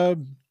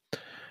would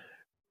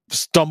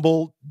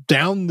stumble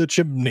down the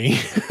chimney.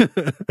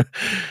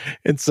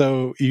 And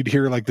so you'd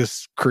hear like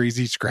this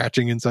crazy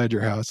scratching inside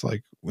your house,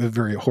 like with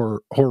very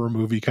horror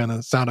movie kind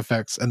of sound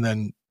effects. And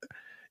then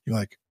you're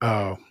like,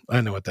 oh,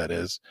 I know what that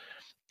is.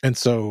 And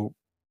so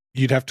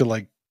you'd have to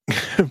like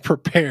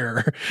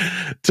prepare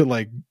to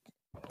like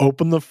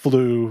open the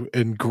flue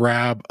and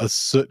grab a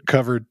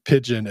soot-covered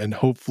pigeon and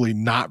hopefully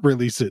not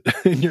release it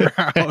in your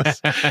house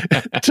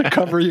to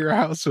cover your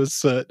house with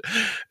soot.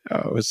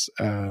 It was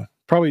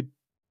probably,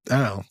 I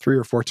don't know, 3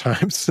 or 4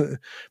 times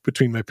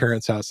between my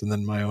parents' house and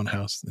then my own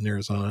house in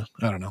Arizona.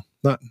 I don't know.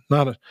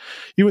 Not a.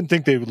 You wouldn't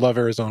think they would love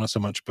Arizona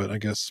so much, but I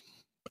guess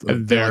they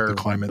like the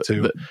climate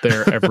too.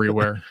 They're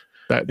everywhere.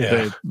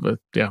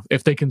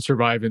 If they can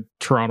survive in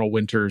Toronto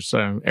winters,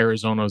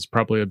 Arizona is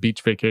probably a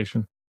beach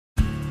vacation.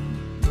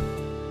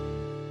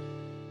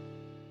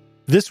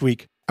 This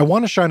week, I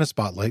want to shine a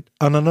spotlight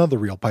on another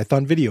Real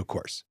Python video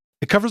course.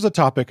 It covers a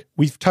topic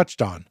we've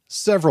touched on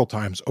several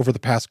times over the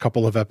past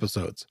couple of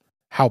episodes: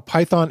 how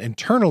Python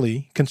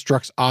internally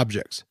constructs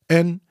objects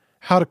and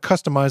how to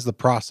customize the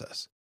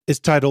process. It's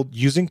titled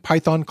Using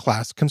Python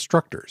Class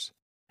Constructors.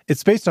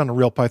 It's based on a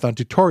Real Python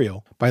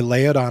tutorial by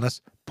Leia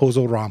Adonis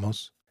Pozo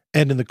Ramos.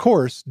 And in the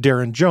course,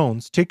 Darren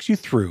Jones takes you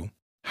through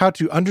how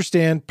to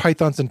understand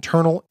Python's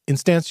internal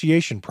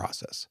instantiation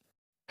process,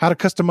 how to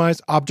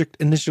customize object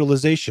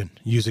initialization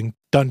using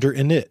dunder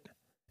init,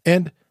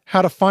 and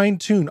how to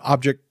fine-tune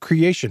object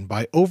creation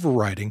by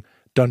overriding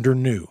dunder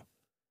new.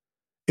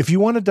 If you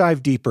want to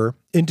dive deeper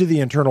into the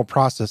internal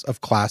process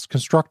of class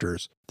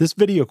constructors, this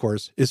video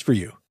course is for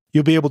you.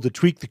 You'll be able to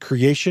tweak the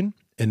creation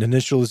and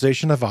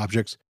initialization of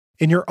objects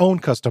in your own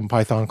custom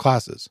Python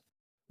classes,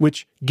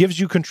 which gives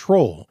you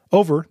control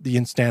over the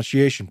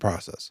instantiation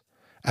process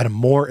at a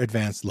more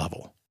advanced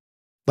level.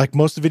 Like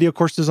most video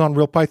courses on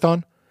Real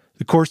Python,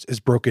 the course is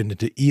broken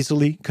into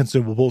easily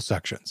consumable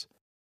sections.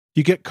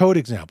 You get code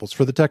examples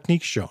for the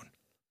techniques shown,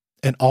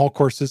 and all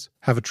courses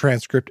have a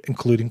transcript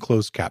including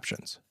closed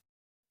captions.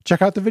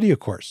 Check out the video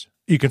course.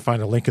 You can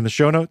find a link in the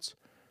show notes,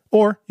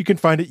 or you can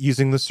find it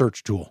using the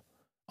search tool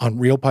on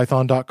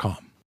realpython.com.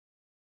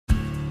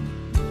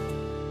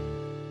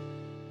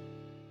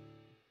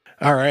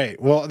 All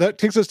right. Well, that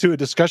takes us to a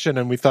discussion,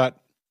 and we thought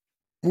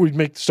we'd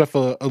make stuff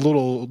a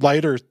little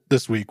lighter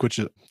this week, which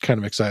I'm kind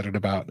of excited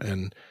about.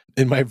 And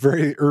in my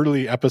very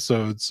early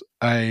episodes,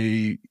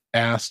 I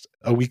asked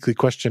a weekly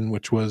question,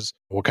 which was,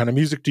 what kind of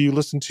music do you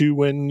listen to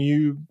when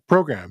you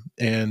program?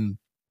 And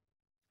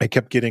I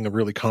kept getting a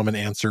really common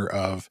answer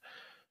of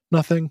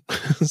nothing,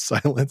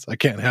 silence. I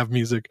can't have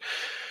music.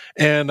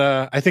 And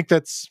I think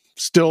that's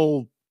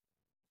still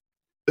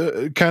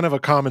kind of a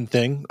common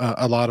thing.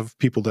 A lot of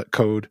people that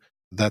code,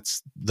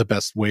 that's the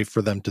best way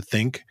for them to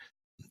think.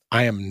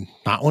 I am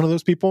not one of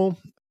those people.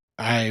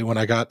 When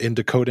I got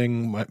into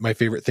coding, my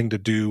favorite thing to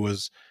do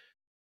was,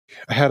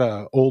 I had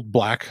a old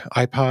black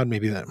iPod,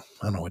 maybe that,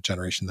 I don't know what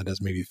generation that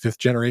is, maybe 5th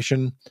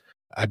generation.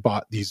 I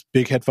bought these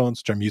big headphones,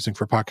 which I'm using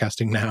for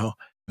podcasting now.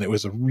 And it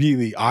was a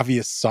really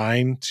obvious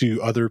sign to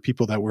other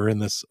people that were in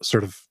this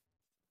sort of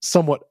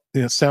somewhat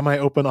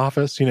semi-open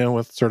office,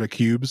 with sort of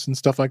cubes and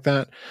stuff like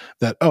that,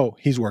 oh,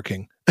 he's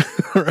working.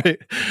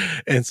 Right.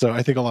 And so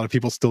I think a lot of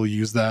people still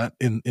use that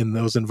in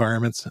those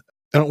environments.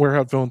 I don't wear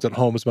headphones at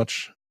home as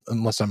much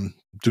unless I'm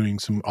doing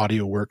some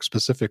audio work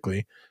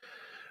specifically.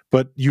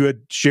 But you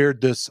had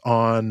shared this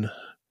on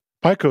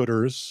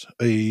PyCoders,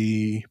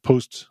 a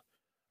post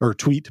or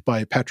tweet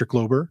by Patrick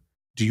Lober.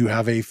 Do you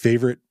have a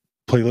favorite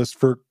playlist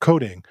for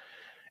coding?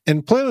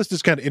 And playlist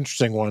is kind of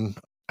interesting one.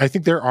 I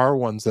think there are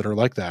ones that are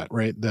like that,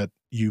 right? That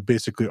you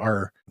basically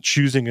are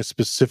choosing a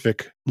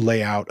specific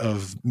layout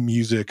of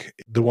music.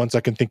 The ones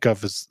I can think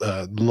of is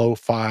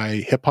lo-fi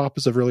hip hop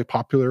is a really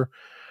popular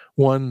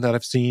one that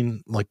I've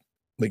seen. Like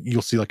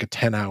you'll see like a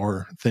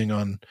 10-hour thing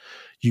on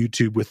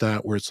YouTube with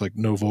that, where it's like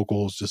no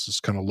vocals, just this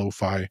kind of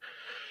lo-fi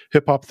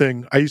hip hop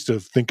thing. I used to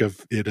think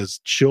of it as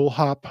chill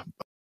hop,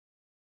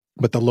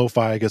 but the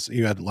lo-fi, I guess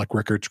you had like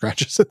record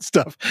scratches and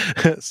stuff,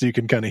 so you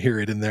can kind of hear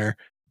it in there,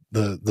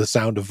 the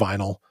sound of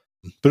vinyl.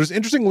 But there's an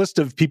interesting list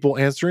of people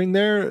answering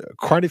there.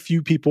 Quite a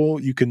few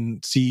people, you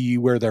can see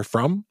where they're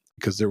from,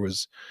 because there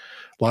was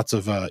lots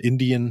of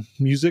Indian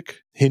music,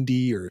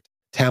 Hindi or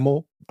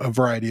Tamil, a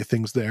variety of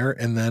things there.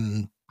 And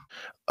then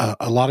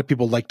a lot of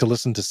people like to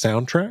listen to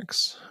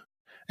soundtracks.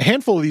 A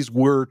handful of these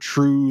were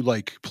true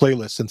like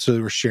playlists, and so they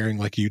were sharing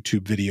like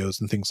YouTube videos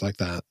and things like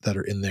that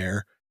are in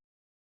there.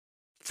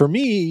 For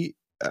me,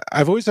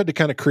 I've always had to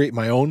kind of create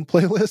my own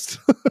playlist.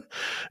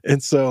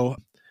 And so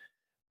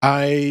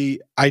I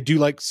do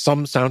like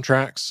some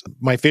soundtracks.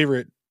 My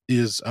favorite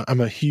is,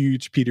 I'm a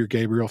huge Peter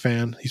Gabriel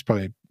fan. He's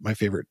probably my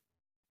favorite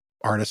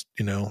artist,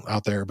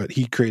 out there, but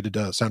he created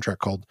a soundtrack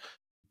called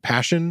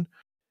Passion.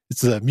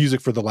 It's the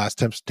music for The Last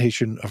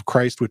Temptation of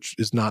Christ, which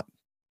is not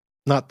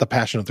The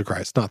Passion of the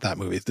Christ, not that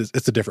movie.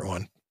 It's a different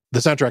one. The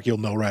soundtrack you'll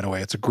know right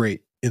away. It's a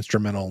great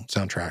instrumental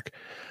soundtrack.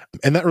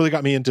 And that really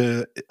got me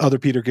into other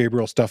Peter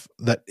Gabriel stuff,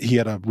 that he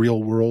had a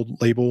Real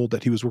World label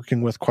that he was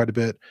working with quite a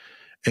bit.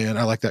 And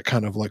I like that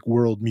kind of like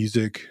world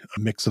music, a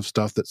mix of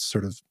stuff that's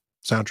sort of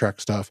soundtrack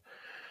stuff.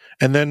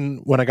 And then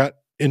when I got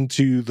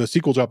into the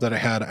sequel job that I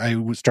had, I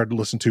started to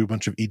listen to a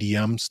bunch of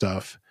EDM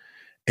stuff.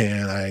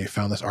 And I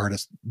found this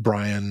artist,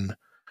 Brian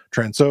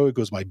Transo. It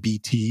goes by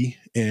BT.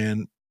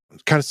 And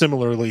kind of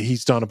similarly,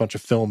 he's done a bunch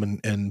of film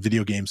and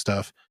video game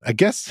stuff. I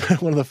guess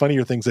one of the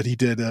funnier things that he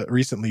did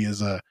recently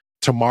is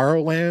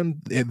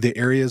Tomorrowland, the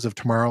areas of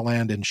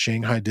Tomorrowland in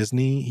Shanghai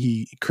Disney.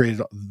 He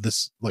created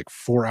this like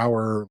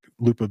 4-hour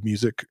loop of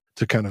music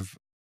to kind of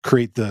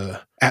create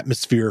the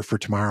atmosphere for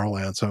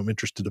Tomorrowland. So I'm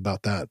interested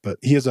about that. But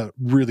he has a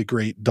really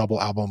great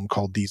double album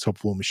called These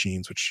Hopeful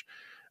Machines, which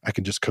I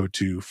can just code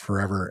to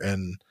forever.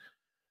 And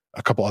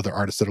a couple other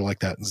artists that are like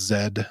that,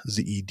 Zedd,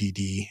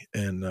 Z-E-D-D,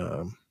 and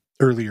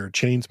earlier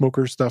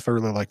Chainsmokers stuff. I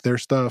really like their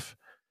stuff.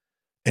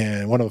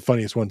 And one of the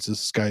funniest ones is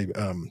this guy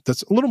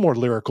that's a little more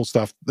lyrical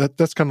stuff.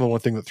 That's kind of the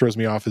one thing that throws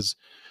me off, is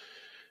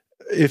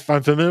if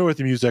I'm familiar with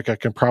the music, I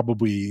can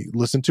probably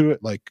listen to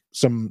it, like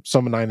some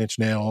 9 Inch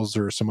Nails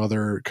or some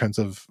other kinds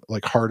of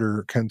like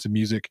harder kinds of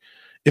music.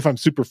 If I'm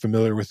super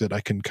familiar with it,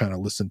 I can kind of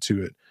listen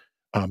to it.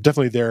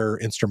 Definitely their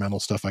instrumental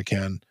stuff I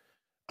can.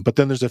 But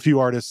then there's a few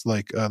artists,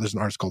 like there's an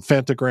artist called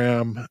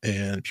Fantagram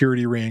and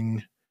Purity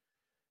Ring,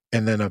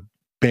 and then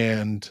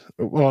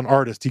an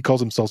artist, he calls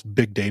himself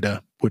Big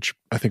Data, which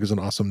I think is an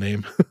awesome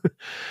name.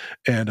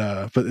 And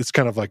but it's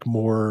kind of like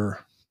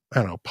more, I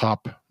don't know,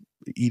 pop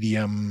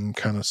EDM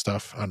kind of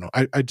stuff. I don't know.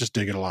 I just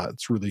dig it a lot.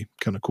 It's really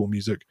kind of cool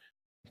music.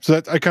 So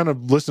I kind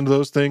of listen to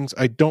those things.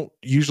 I've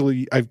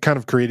kind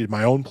of created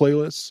my own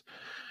playlists.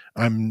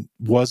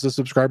 Was a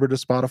subscriber to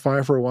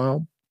Spotify for a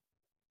while.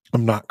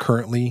 I'm not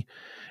currently.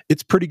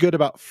 It's pretty good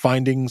about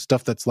finding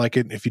stuff that's like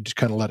it. If you just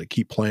kind of let it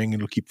keep playing,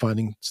 it'll keep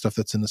finding stuff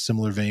that's in a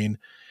similar vein.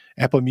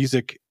 Apple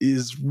Music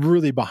is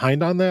really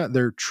behind on that.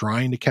 They're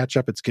trying to catch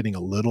up. It's getting a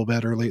little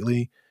better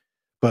lately.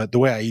 But the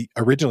way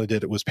I originally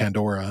did it was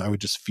Pandora. I would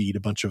just feed a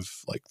bunch of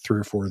like 3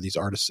 or 4 of these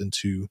artists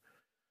into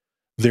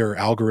their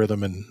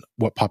algorithm, and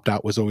what popped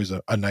out was always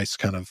a nice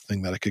kind of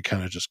thing that I could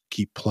kind of just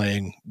keep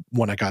playing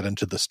when I got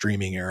into the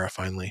streaming era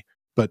finally.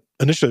 But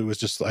initially it was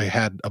just, I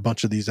had a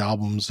bunch of these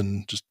albums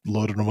and just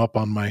loaded them up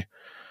on my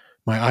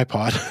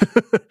iPod,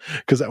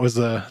 because that was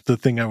the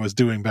thing I was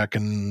doing back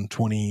in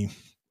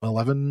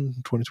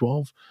 2011,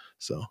 2012.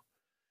 So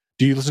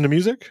do you listen to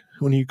music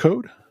when you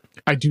code?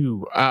 I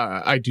do.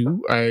 I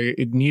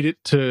need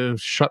it to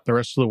shut the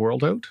rest of the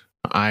world out.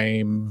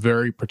 I'm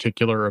very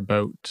particular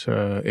about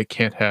it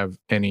can't have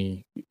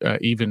any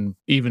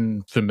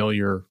even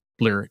familiar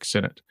lyrics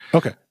in it.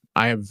 Okay.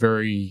 I have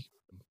very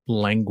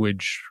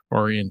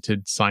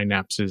language-oriented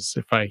synapses.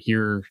 If I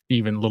hear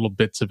even little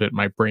bits of it,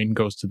 my brain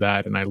goes to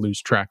that and I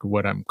lose track of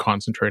what I'm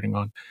concentrating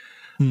on.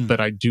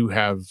 But I do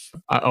have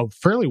a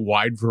fairly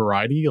wide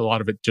variety. A lot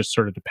of it just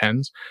sort of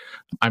depends.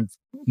 I've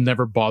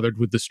never bothered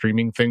with the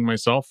streaming thing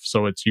myself,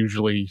 so it's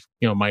usually,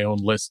 my own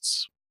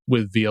lists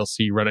with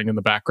VLC running in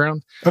the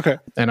background. Okay.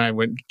 And I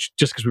went,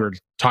 just because we were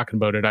talking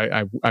about it,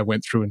 I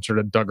went through and sort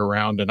of dug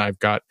around, and I've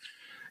got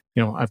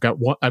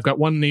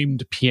one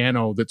named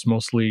piano that's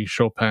mostly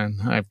Chopin.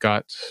 I've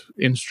got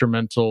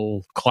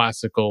instrumental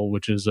classical,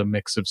 which is a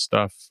mix of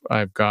stuff.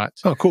 I've got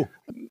cool,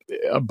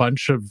 a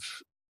bunch of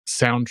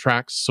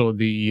soundtracks. So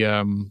the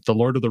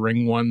Lord of the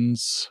Ring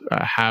ones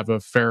have a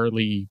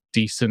fairly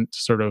decent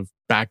sort of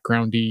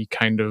backgroundy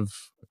kind of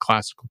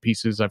classical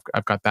pieces.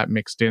 I've got that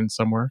mixed in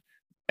somewhere.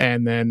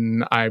 And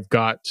then I've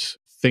got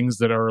things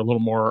that are a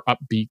little more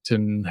upbeat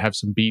and have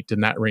some beat,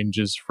 and that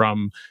ranges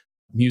from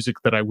music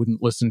that I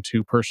wouldn't listen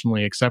to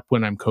personally except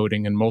when I'm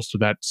coding, and most of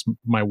that's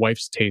my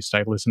wife's taste.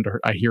 I listen to her,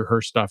 I hear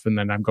her stuff, and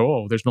then I'm go,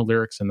 oh, there's no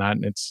lyrics in that,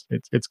 and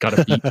it's got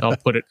a beat. I'll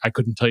put it. I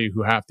couldn't tell you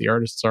who half the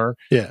artists are.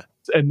 Yeah.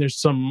 And there's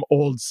some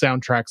old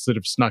soundtracks that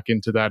have snuck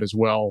into that as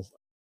well.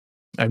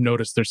 I've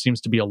noticed there seems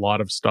to be a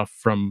lot of stuff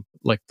from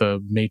like the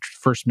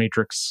first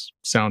Matrix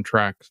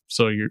soundtrack.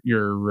 So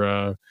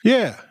your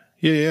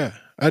yeah,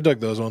 I dug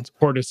those ones.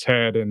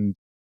 Portishead and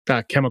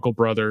Chemical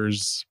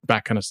Brothers,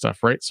 that kind of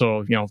stuff, right?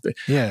 So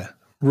yeah,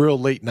 real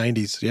late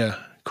 90s, yeah,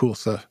 cool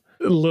stuff.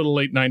 A little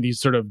late 90s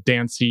sort of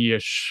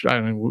dancey-ish, I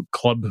don't know,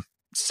 club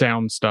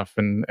sound stuff,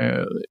 and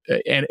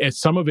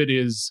some of it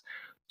is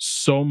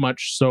so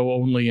much so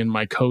only in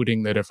my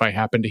coding that if I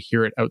happen to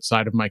hear it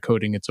outside of my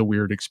coding, it's a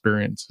weird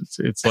experience.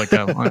 It's like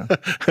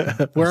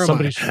where am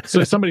I?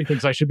 So somebody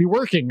thinks I should be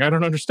working. I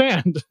don't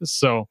understand.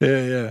 So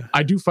yeah,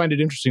 I do find it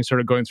interesting,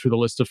 sort of going through the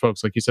list of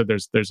folks. Like you said,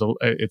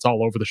 it's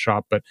all over the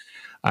shop, but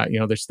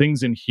there's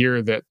things in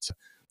here that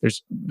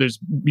there's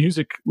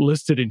music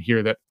listed in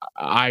here that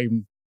I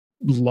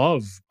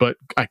love, but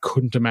I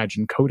couldn't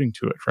imagine coding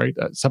to it, right?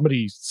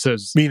 Somebody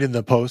says... Mean in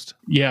the post?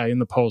 Yeah, in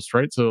the post,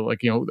 right? So like,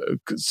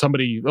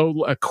 somebody,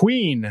 a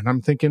Queen, and I'm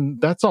thinking,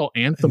 that's all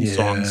anthem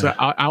songs.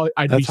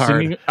 I'd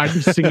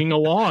be singing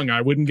along.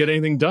 I wouldn't get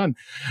anything done.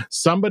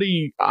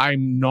 Somebody,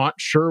 I'm not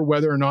sure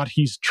whether or not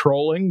he's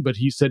trolling, but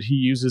he said he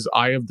uses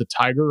Eye of the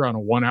Tiger on a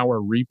 1-hour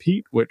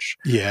repeat, which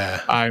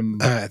I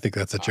think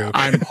that's a joke.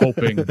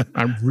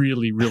 I'm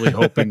really, really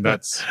hoping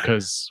that's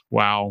because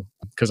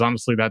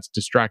honestly, that's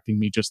distracting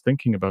me just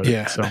thinking about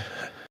it. So,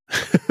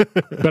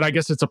 but I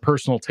guess it's a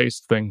personal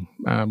taste thing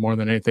more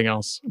than anything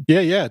else.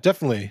 Yeah,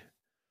 definitely.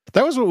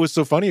 That was what was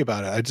so funny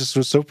about it. I just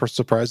was so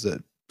surprised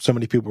that so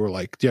many people were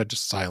like, yeah,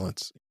 just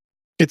silence.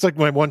 It's like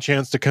my one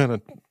chance to kind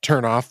of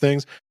turn off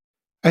things.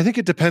 I think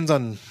it depends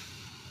on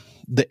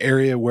the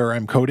area where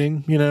I'm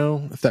coding,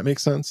 if that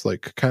makes sense.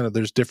 Like kind of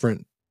there's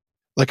different,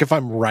 like if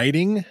I'm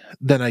writing,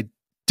 then I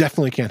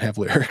definitely can't have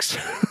lyrics.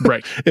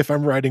 Right. If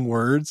I'm writing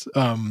words,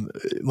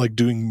 like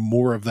doing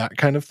more of that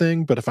kind of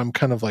thing. But if I'm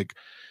kind of like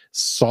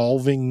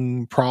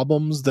solving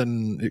problems,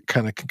 then it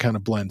kind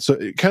of blend. So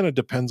it kind of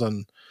depends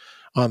on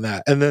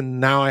that. And then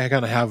now I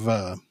kind of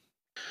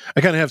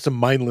have some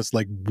mindless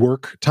like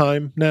work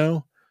time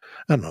now.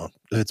 I don't know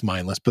if it's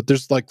mindless, but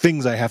there's like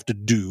things I have to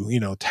do,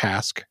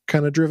 task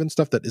kind of driven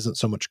stuff that isn't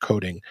so much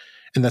coding.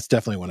 And that's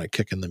definitely when I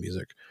kick in the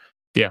music.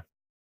 Yeah.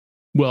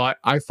 Well,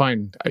 I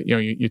find,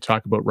 you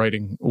talk about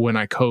writing. When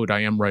I code,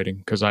 I am writing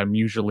because I'm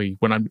usually,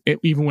 when I'm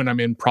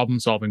in problem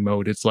solving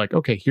mode, it's like,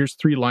 okay, here's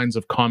 3 lines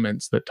of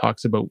comments that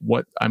talks about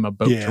what I'm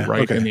about to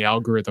write in the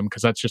algorithm,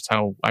 because that's just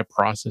how I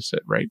process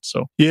it, right?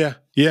 So yeah.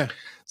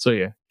 So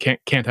yeah,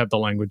 can't have the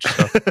language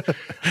stuff.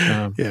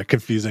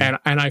 Confusing. And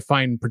I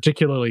find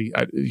particularly,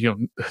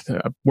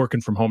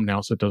 working from home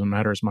now, so it doesn't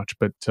matter as much.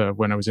 But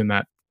when I was in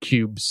that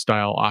cube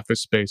style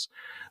office space,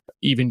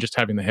 even just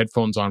having the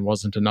headphones on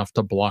wasn't enough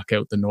to block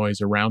out the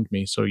noise around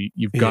me. So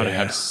you've got to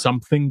have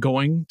something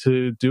going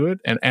to do it.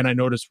 And I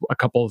noticed a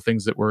couple of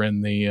things that were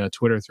in the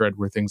Twitter thread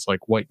were things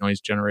like white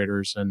noise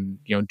generators and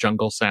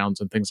jungle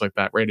sounds and things like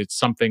that. Right? It's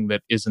something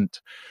that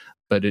isn't,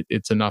 but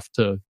it's enough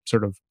to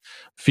sort of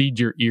feed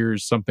your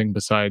ears something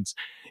besides.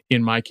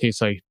 In my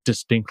case, I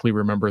distinctly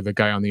remember the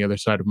guy on the other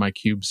side of my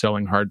cube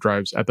selling hard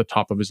drives at the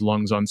top of his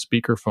lungs on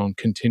speakerphone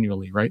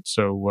continually, right?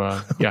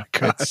 So,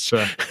 it's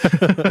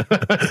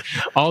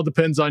all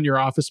depends on your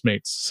office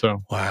mates.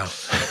 So, wow.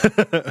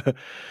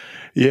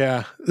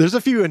 Yeah, there's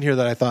a few in here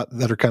that I thought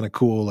that are kind of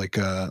cool, like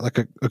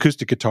a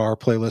acoustic guitar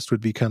playlist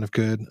would be kind of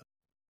good.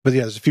 But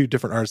yeah, there's a few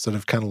different artists that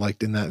I've kind of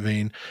liked in that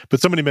vein.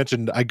 But somebody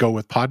mentioned I go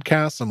with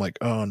podcasts. I'm like,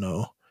 oh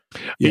no.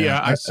 Yeah,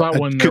 I saw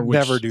one. Could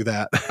never do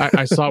that.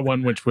 I saw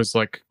one which was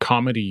like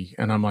comedy,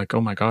 and I'm like,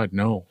 oh my god,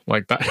 no,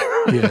 like that.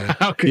 Yeah,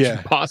 how could you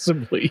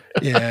possibly?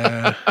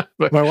 Yeah,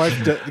 my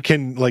wife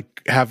can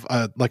like have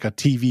a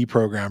TV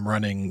program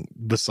running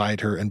beside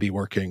her and be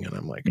working, and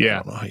I'm like, I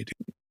don't know how you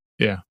do.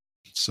 Yeah,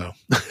 so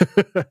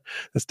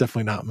that's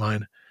definitely not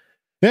mine.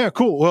 Yeah,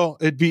 cool. Well,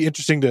 it'd be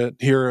interesting to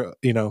hear,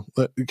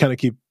 kind of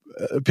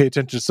pay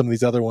attention to some of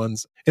these other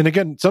ones. And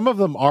again, some of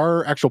them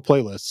are actual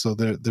playlists. So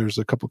there's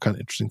a couple kind of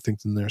interesting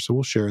things in there. So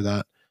we'll share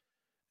that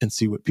and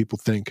see what people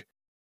think.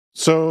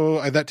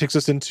 So that takes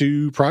us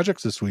into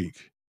projects this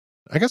week.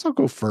 I guess I'll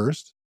go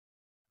first.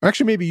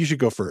 Actually, maybe you should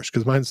go first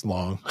because mine's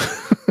long.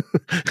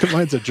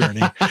 Mine's a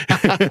journey.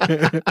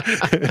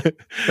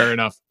 Fair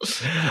enough.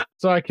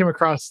 So I came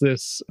across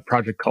this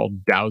project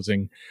called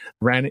Dowsing,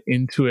 ran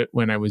into it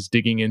when I was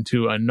digging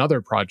into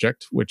another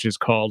project, which is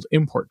called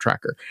Import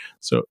Tracker.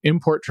 So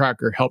Import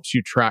Tracker helps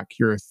you track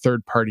your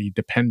third-party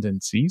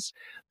dependencies.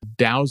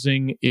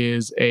 Dowsing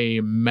is a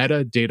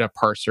metadata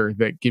parser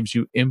that gives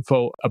you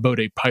info about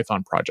a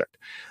Python project.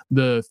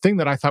 The thing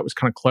that I thought was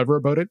kind of clever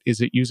about it is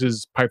it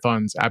uses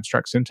Python's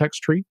abstract syntax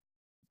tree,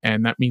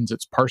 and that means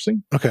it's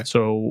parsing. Okay.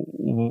 So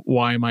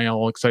why am I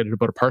all excited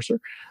about a parser?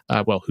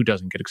 Well, who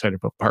doesn't get excited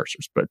about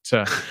parsers? But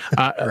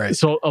right.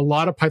 So a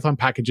lot of Python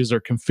packages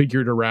are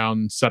configured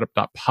around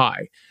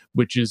setup.py,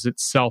 which is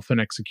itself an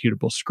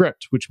executable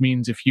script, which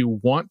means if you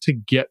want to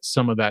get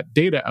some of that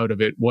data out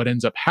of it, what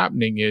ends up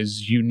happening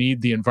is you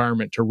need the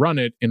environment to run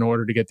it in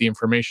order to get the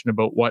information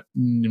about what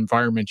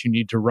environment you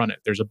need to run it.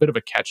 There's a bit of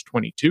a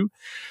catch-22.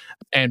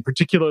 And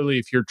particularly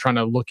if you're trying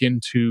to look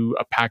into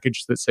a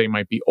package that, say,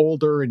 might be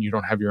older and you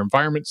don't have your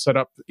environment set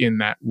up in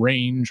that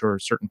range or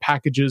certain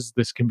packages,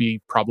 this can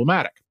be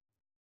problematic.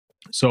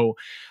 So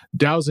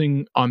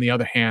Dowsing, on the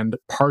other hand,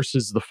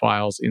 parses the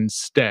files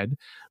instead,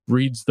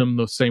 reads them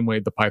the same way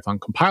the Python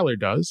compiler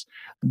does,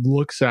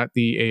 looks at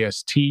the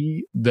AST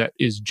that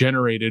is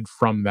generated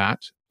from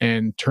that,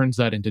 and turns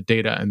that into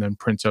data and then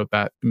prints out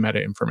that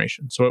meta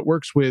information. So it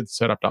works with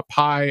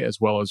setup.py as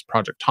well as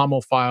Project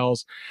Toml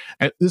files.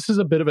 And this is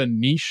a bit of a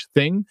niche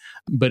thing,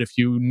 but if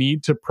you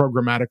need to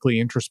programmatically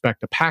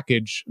introspect a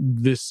package,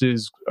 this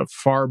is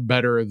far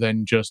better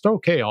than just,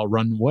 okay, I'll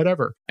run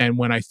whatever. And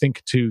when I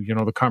think to,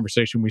 the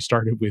conversation we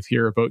started with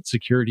here about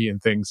security and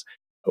things,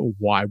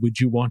 why would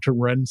you want to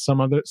run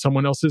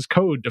someone else's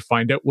code to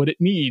find out what it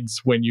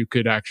needs when you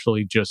could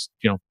actually just,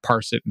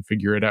 parse it and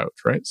figure it out,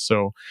 right?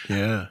 So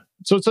yeah.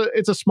 So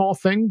it's a small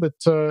thing, but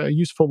a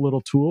useful little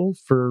tool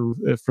for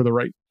the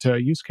right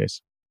use case.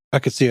 I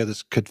could see how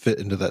this could fit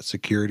into that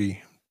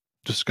security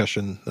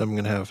discussion I'm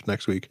going to have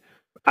next week.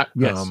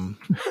 Yes.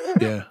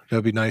 Yeah,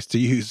 that'd be nice to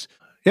use.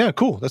 Yeah,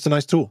 cool. That's a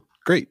nice tool.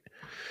 Great.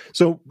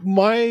 So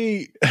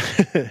my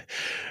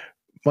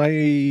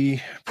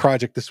my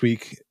project this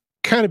week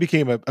kind of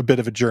became a bit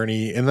of a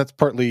journey, and that's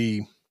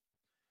partly,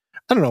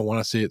 I don't know, I want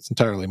to say it's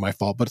entirely my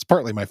fault, but it's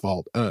partly my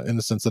fault in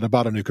the sense that I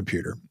bought a new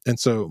computer. And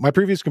so my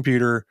previous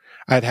computer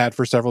I had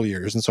for several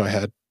years, and so I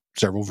had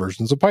several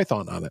versions of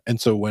Python on it. And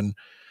so when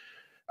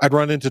I'd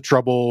run into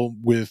trouble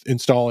with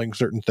installing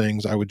certain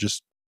things, I would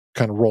just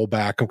kind of roll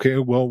back. Okay,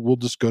 well, we'll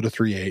just go to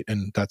 3.8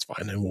 and that's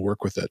fine, and we'll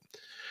work with it.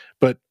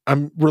 But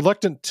I'm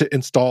reluctant to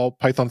install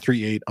Python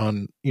 3.8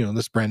 on,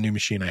 this brand new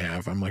machine I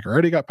have. I'm like, I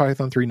already got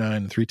Python 3.9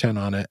 and 3.10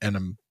 on it, and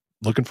I'm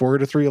looking forward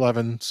to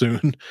 3.11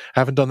 soon.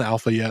 Haven't done the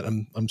alpha yet.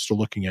 I'm still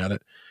looking at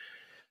it.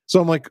 So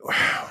I'm like,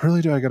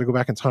 really, do I got to go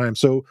back in time?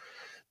 So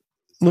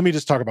let me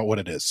just talk about what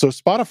it is. So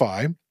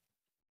Spotify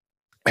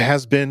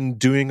has been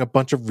doing a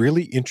bunch of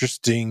really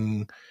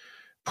interesting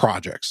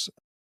projects.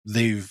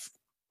 They've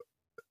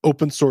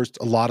open sourced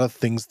a lot of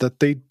things that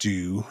they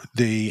do.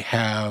 They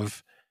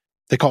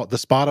call it the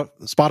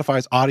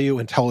Spotify's Audio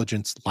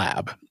Intelligence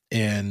Lab.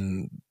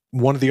 And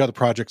one of the other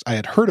projects I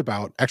had heard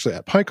about actually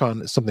at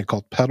PyCon is something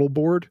called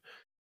Pedalboard.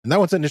 And that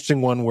one's an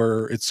interesting one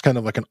where it's kind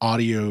of like an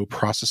audio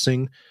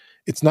processing.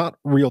 It's not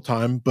real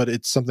time, but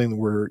it's something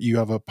where you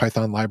have a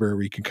Python library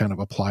where you can kind of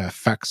apply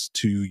effects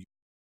to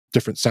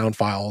different sound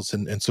files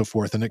and so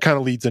forth. And it kind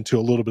of leads into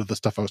a little bit of the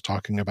stuff I was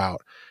talking about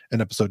in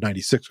episode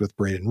 96 with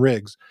Braden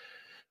Riggs,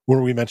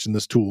 where we mentioned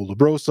this tool,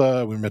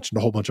 Verbose. We mentioned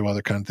a whole bunch of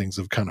other kind of things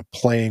of kind of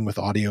playing with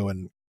audio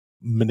and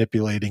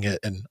manipulating it.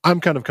 And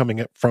I'm kind of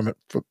coming from it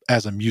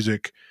as a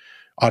music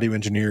audio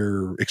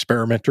engineer,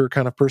 experimenter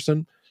kind of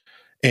person.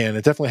 And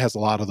it definitely has a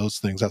lot of those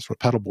things. That's what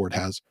Pedalboard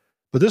has.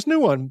 But this new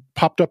one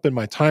popped up in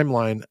my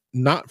timeline,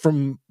 not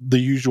from the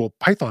usual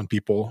Python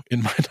people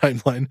in my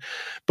timeline,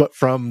 but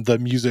from the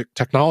music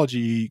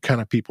technology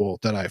kind of people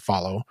that I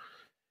follow.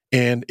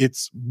 And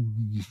it's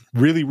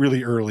really,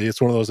 really early. It's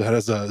one of those that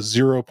has a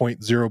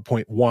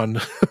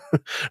 0.0.1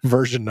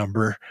 version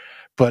number,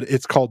 but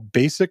it's called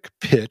Basic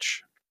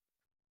Pitch.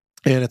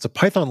 And it's a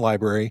Python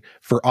library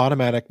for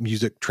automatic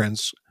music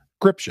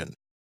transcription.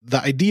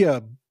 The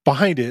idea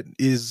behind it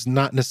is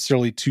not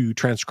necessarily to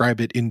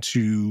transcribe it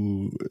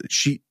into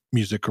sheet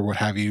music or what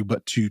have you,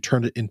 but to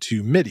turn it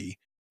into MIDI.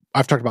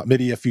 I've talked about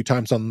MIDI a few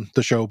times on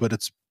the show, but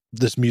it's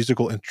this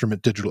musical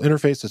instrument digital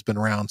interface that's been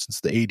around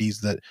since the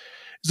 80s that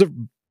is a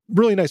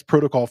really nice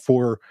protocol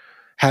for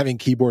having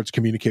keyboards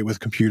communicate with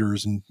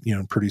computers and,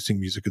 producing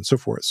music and so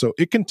forth. So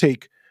it can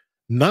take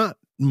not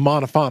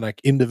monophonic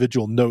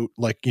individual note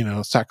like,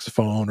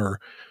 saxophone or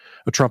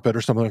a trumpet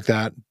or something like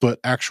that, but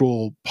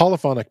actual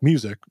polyphonic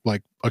music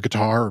like a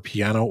guitar or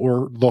piano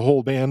or the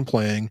whole band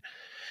playing,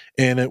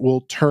 and it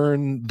will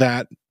turn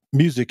that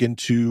music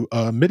into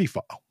a MIDI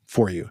file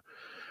for you,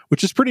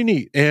 which is pretty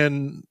neat.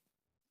 And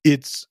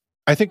it's,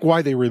 I think,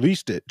 why they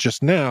released it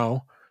just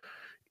now.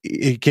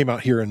 It came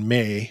out here in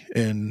May,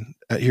 and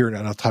here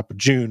on the top of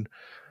June.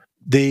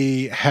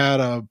 They had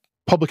a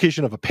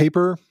publication of a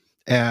paper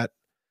at,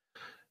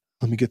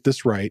 let me get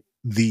this right,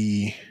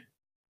 the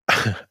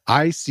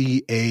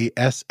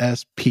ICASSP,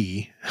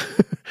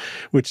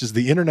 which is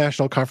the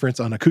International Conference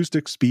on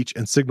Acoustic, Speech,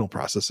 and Signal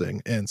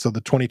Processing. And so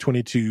the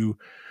 2022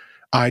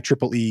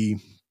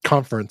 IEEE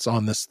conference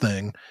on this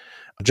thing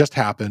just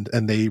happened,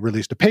 and they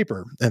released a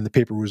paper, and the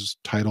paper was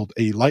titled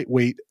 "A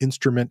Lightweight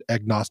Instrument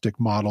Agnostic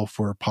Model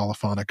for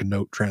Polyphonic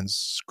Note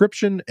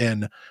Transcription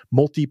and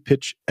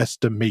Multi-Pitch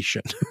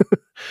Estimation."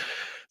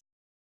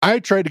 I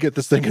tried to get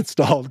this thing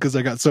installed because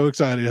I got so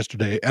excited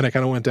yesterday, and I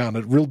kind of went down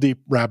a real deep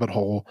rabbit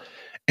hole.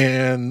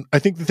 And I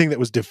think the thing that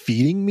was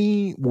defeating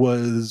me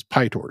was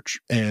PyTorch.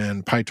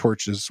 And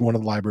PyTorch is one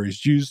of the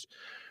libraries used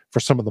for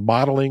some of the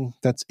modeling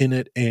that's in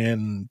it.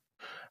 And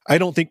I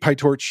don't think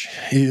PyTorch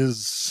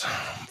is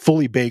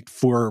fully baked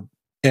for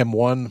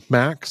M1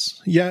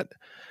 Max yet.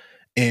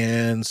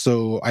 And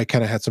so I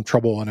kind of had some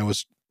trouble, and I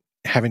was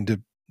having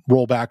to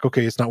roll back.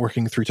 Okay, it's not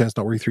working 3.10, it's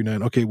not working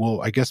 3.9. Okay,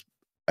 well, I guess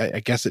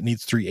it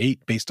needs 3.8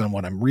 based on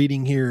what I'm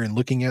reading here and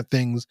looking at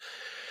things.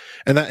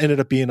 And that ended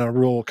up being a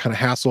real kind of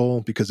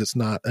hassle because it's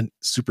not a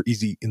super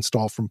easy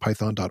install from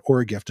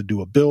python.org. You have to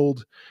do a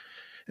build.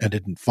 I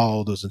didn't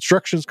follow those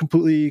instructions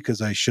completely because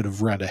I should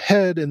have read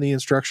ahead in the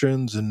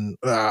instructions. And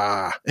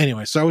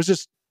anyway, so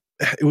it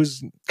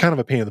was kind of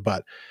a pain in the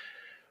butt.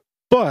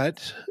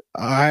 But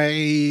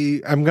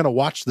I'm going to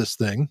watch this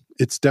thing.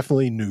 It's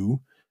definitely new.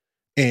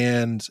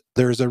 And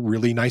there's a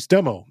really nice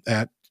demo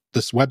at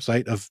this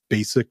website of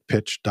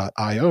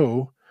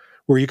basicpitch.io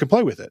where you can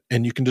play with it,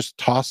 and you can just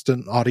toss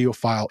an audio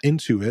file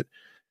into it,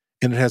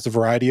 and it has a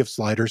variety of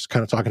sliders,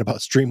 kind of talking about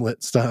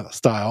Streamlit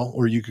style,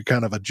 where you could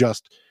kind of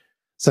adjust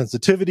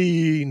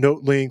sensitivity,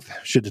 note length,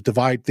 should it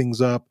divide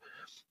things up,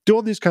 do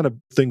all these kind of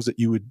things that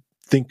you would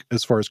think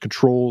as far as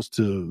controls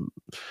to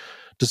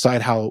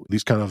decide how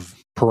these kind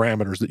of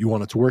parameters that you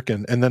want it to work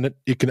in. And then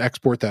it can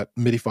export that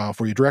MIDI file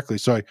for you directly.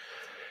 So I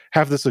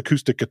have this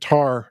acoustic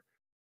guitar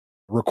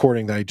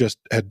recording that I just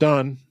had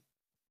done,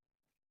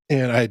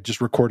 and I just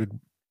recorded.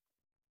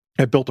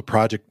 I built a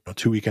project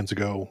 2 weekends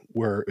ago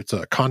where it's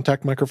a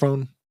contact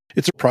microphone.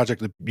 It's a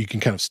project that you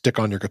can kind of stick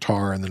on your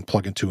guitar and then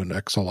plug into an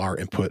XLR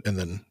input, and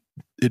then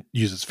it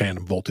uses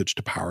phantom voltage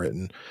to power it,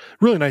 and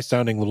really nice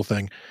sounding little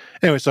thing.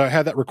 Anyway, so I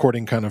had that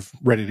recording kind of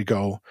ready to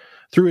go,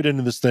 threw it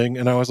into this thing,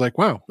 and I was like,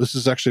 wow, this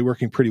is actually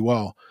working pretty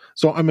well.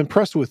 So I'm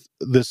impressed with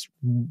this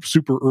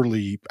super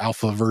early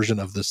alpha version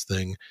of this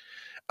thing.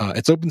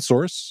 It's open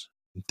source.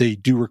 They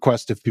do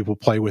request if people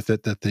play with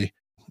it that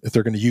if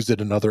they're going to use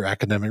it in other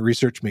academic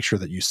research, make sure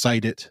that you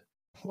cite it.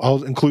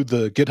 I'll include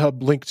the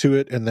GitHub link to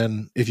it. And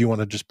then if you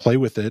want to just play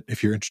with it,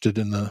 if you're interested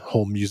in the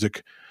whole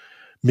music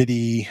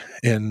MIDI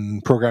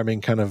and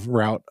programming kind of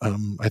route,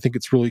 I think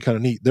it's really kind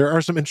of neat. There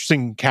are some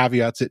interesting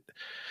caveats. It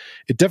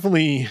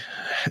definitely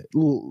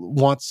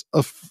wants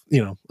a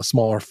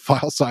smaller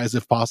file size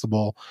if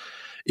possible.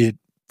 It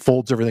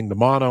folds everything to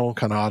mono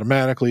kind of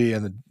automatically,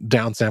 and it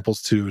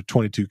downsamples to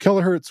 22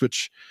 kilohertz,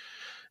 which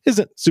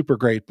isn't super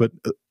great, but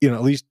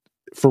at least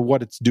for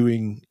what it's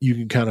doing, you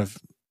can kind of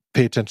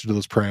pay attention to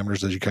those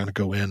parameters as you kind of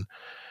go in.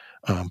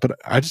 But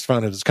I just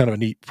found it as kind of a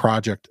neat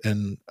project,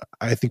 and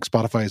I think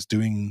Spotify is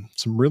doing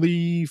some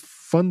really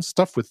fun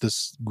stuff with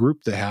this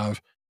group they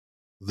have,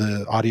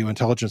 the Audio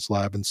Intelligence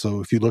Lab. And so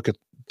if you look at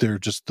the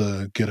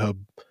GitHub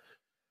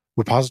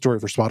repository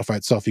for Spotify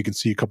itself, you can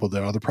see a couple of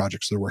the other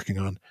projects they're working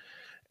on.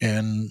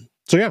 And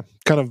so, yeah,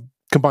 kind of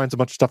combines a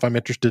bunch of stuff I'm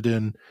interested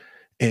in,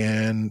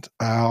 and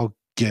I'll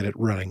get it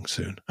running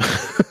soon.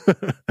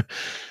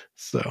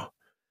 So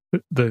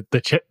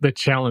the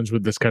challenge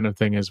with this kind of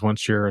thing is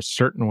once you're a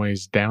certain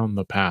ways down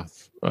the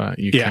path,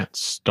 you can't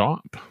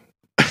stop.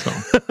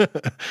 So.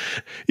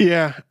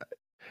 Yeah,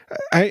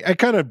 I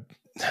kind of,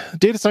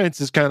 data science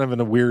is kind of in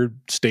a weird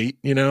state,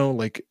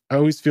 like I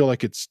always feel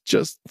like it's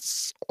just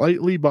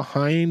slightly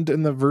behind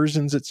in the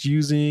versions it's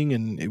using,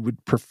 and it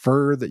would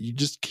prefer that you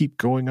just keep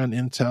going on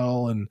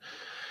Intel and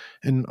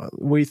the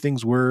way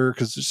things work,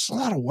 because there's just a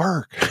lot of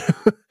work.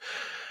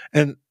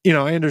 And,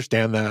 I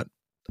understand that,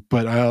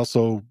 but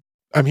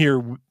I'm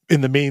here in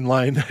the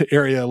mainline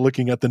area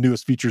looking at the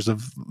newest features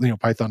of,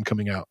 Python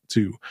coming out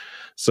too.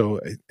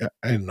 So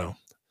I don't know.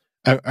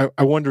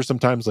 I wonder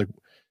sometimes, like,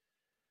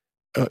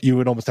 you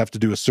would almost have to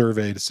do a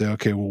survey to say,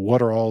 okay, well,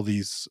 what are all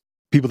these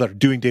people that are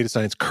doing data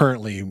science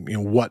currently?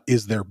 What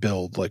is their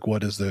build? Like,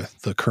 what is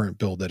the current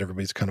build that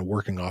everybody's kind of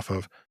working off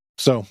of?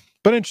 So,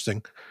 but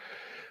interesting.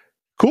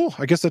 Cool.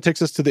 I guess that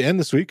takes us to the end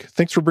this week.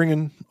 Thanks for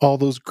bringing all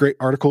those great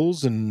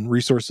articles and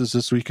resources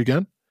this week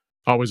again.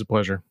 Always a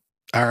pleasure.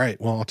 All right.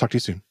 Well, I'll talk to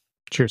you soon.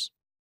 Cheers.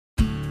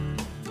 And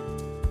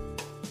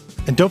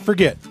don't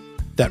forget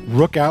that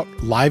Rookout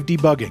Live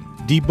Debugging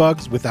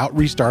debugs without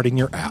restarting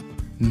your app.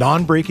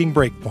 Non-breaking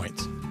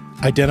breakpoints.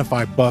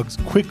 Identify bugs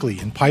quickly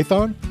in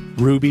Python,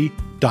 Ruby,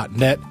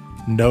 .NET,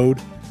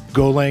 Node,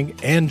 Golang,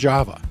 and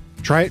Java.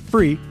 Try it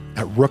free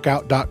at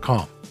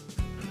rookout.com.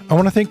 I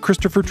want to thank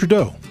Christopher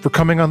Trudeau for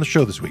coming on the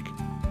show this week.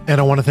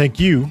 And I want to thank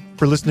you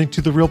for listening to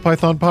the Real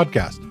Python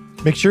Podcast.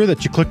 Make sure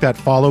that you click that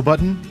follow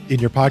button in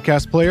your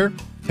podcast player.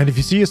 And if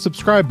you see a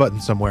subscribe button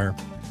somewhere,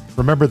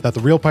 remember that the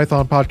Real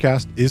Python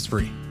Podcast is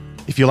free.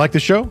 If you like the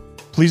show,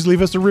 please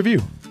leave us a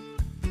review.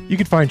 You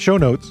can find show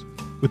notes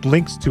with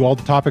links to all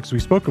the topics we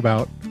spoke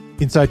about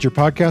inside your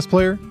podcast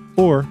player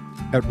or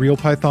at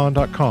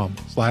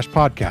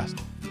realpython.com/podcast.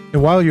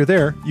 And while you're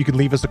there, you can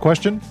leave us a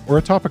question or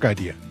a topic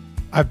idea.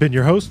 I've been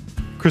your host,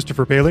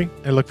 Christopher Paley,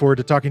 and look forward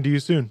to talking to you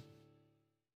soon.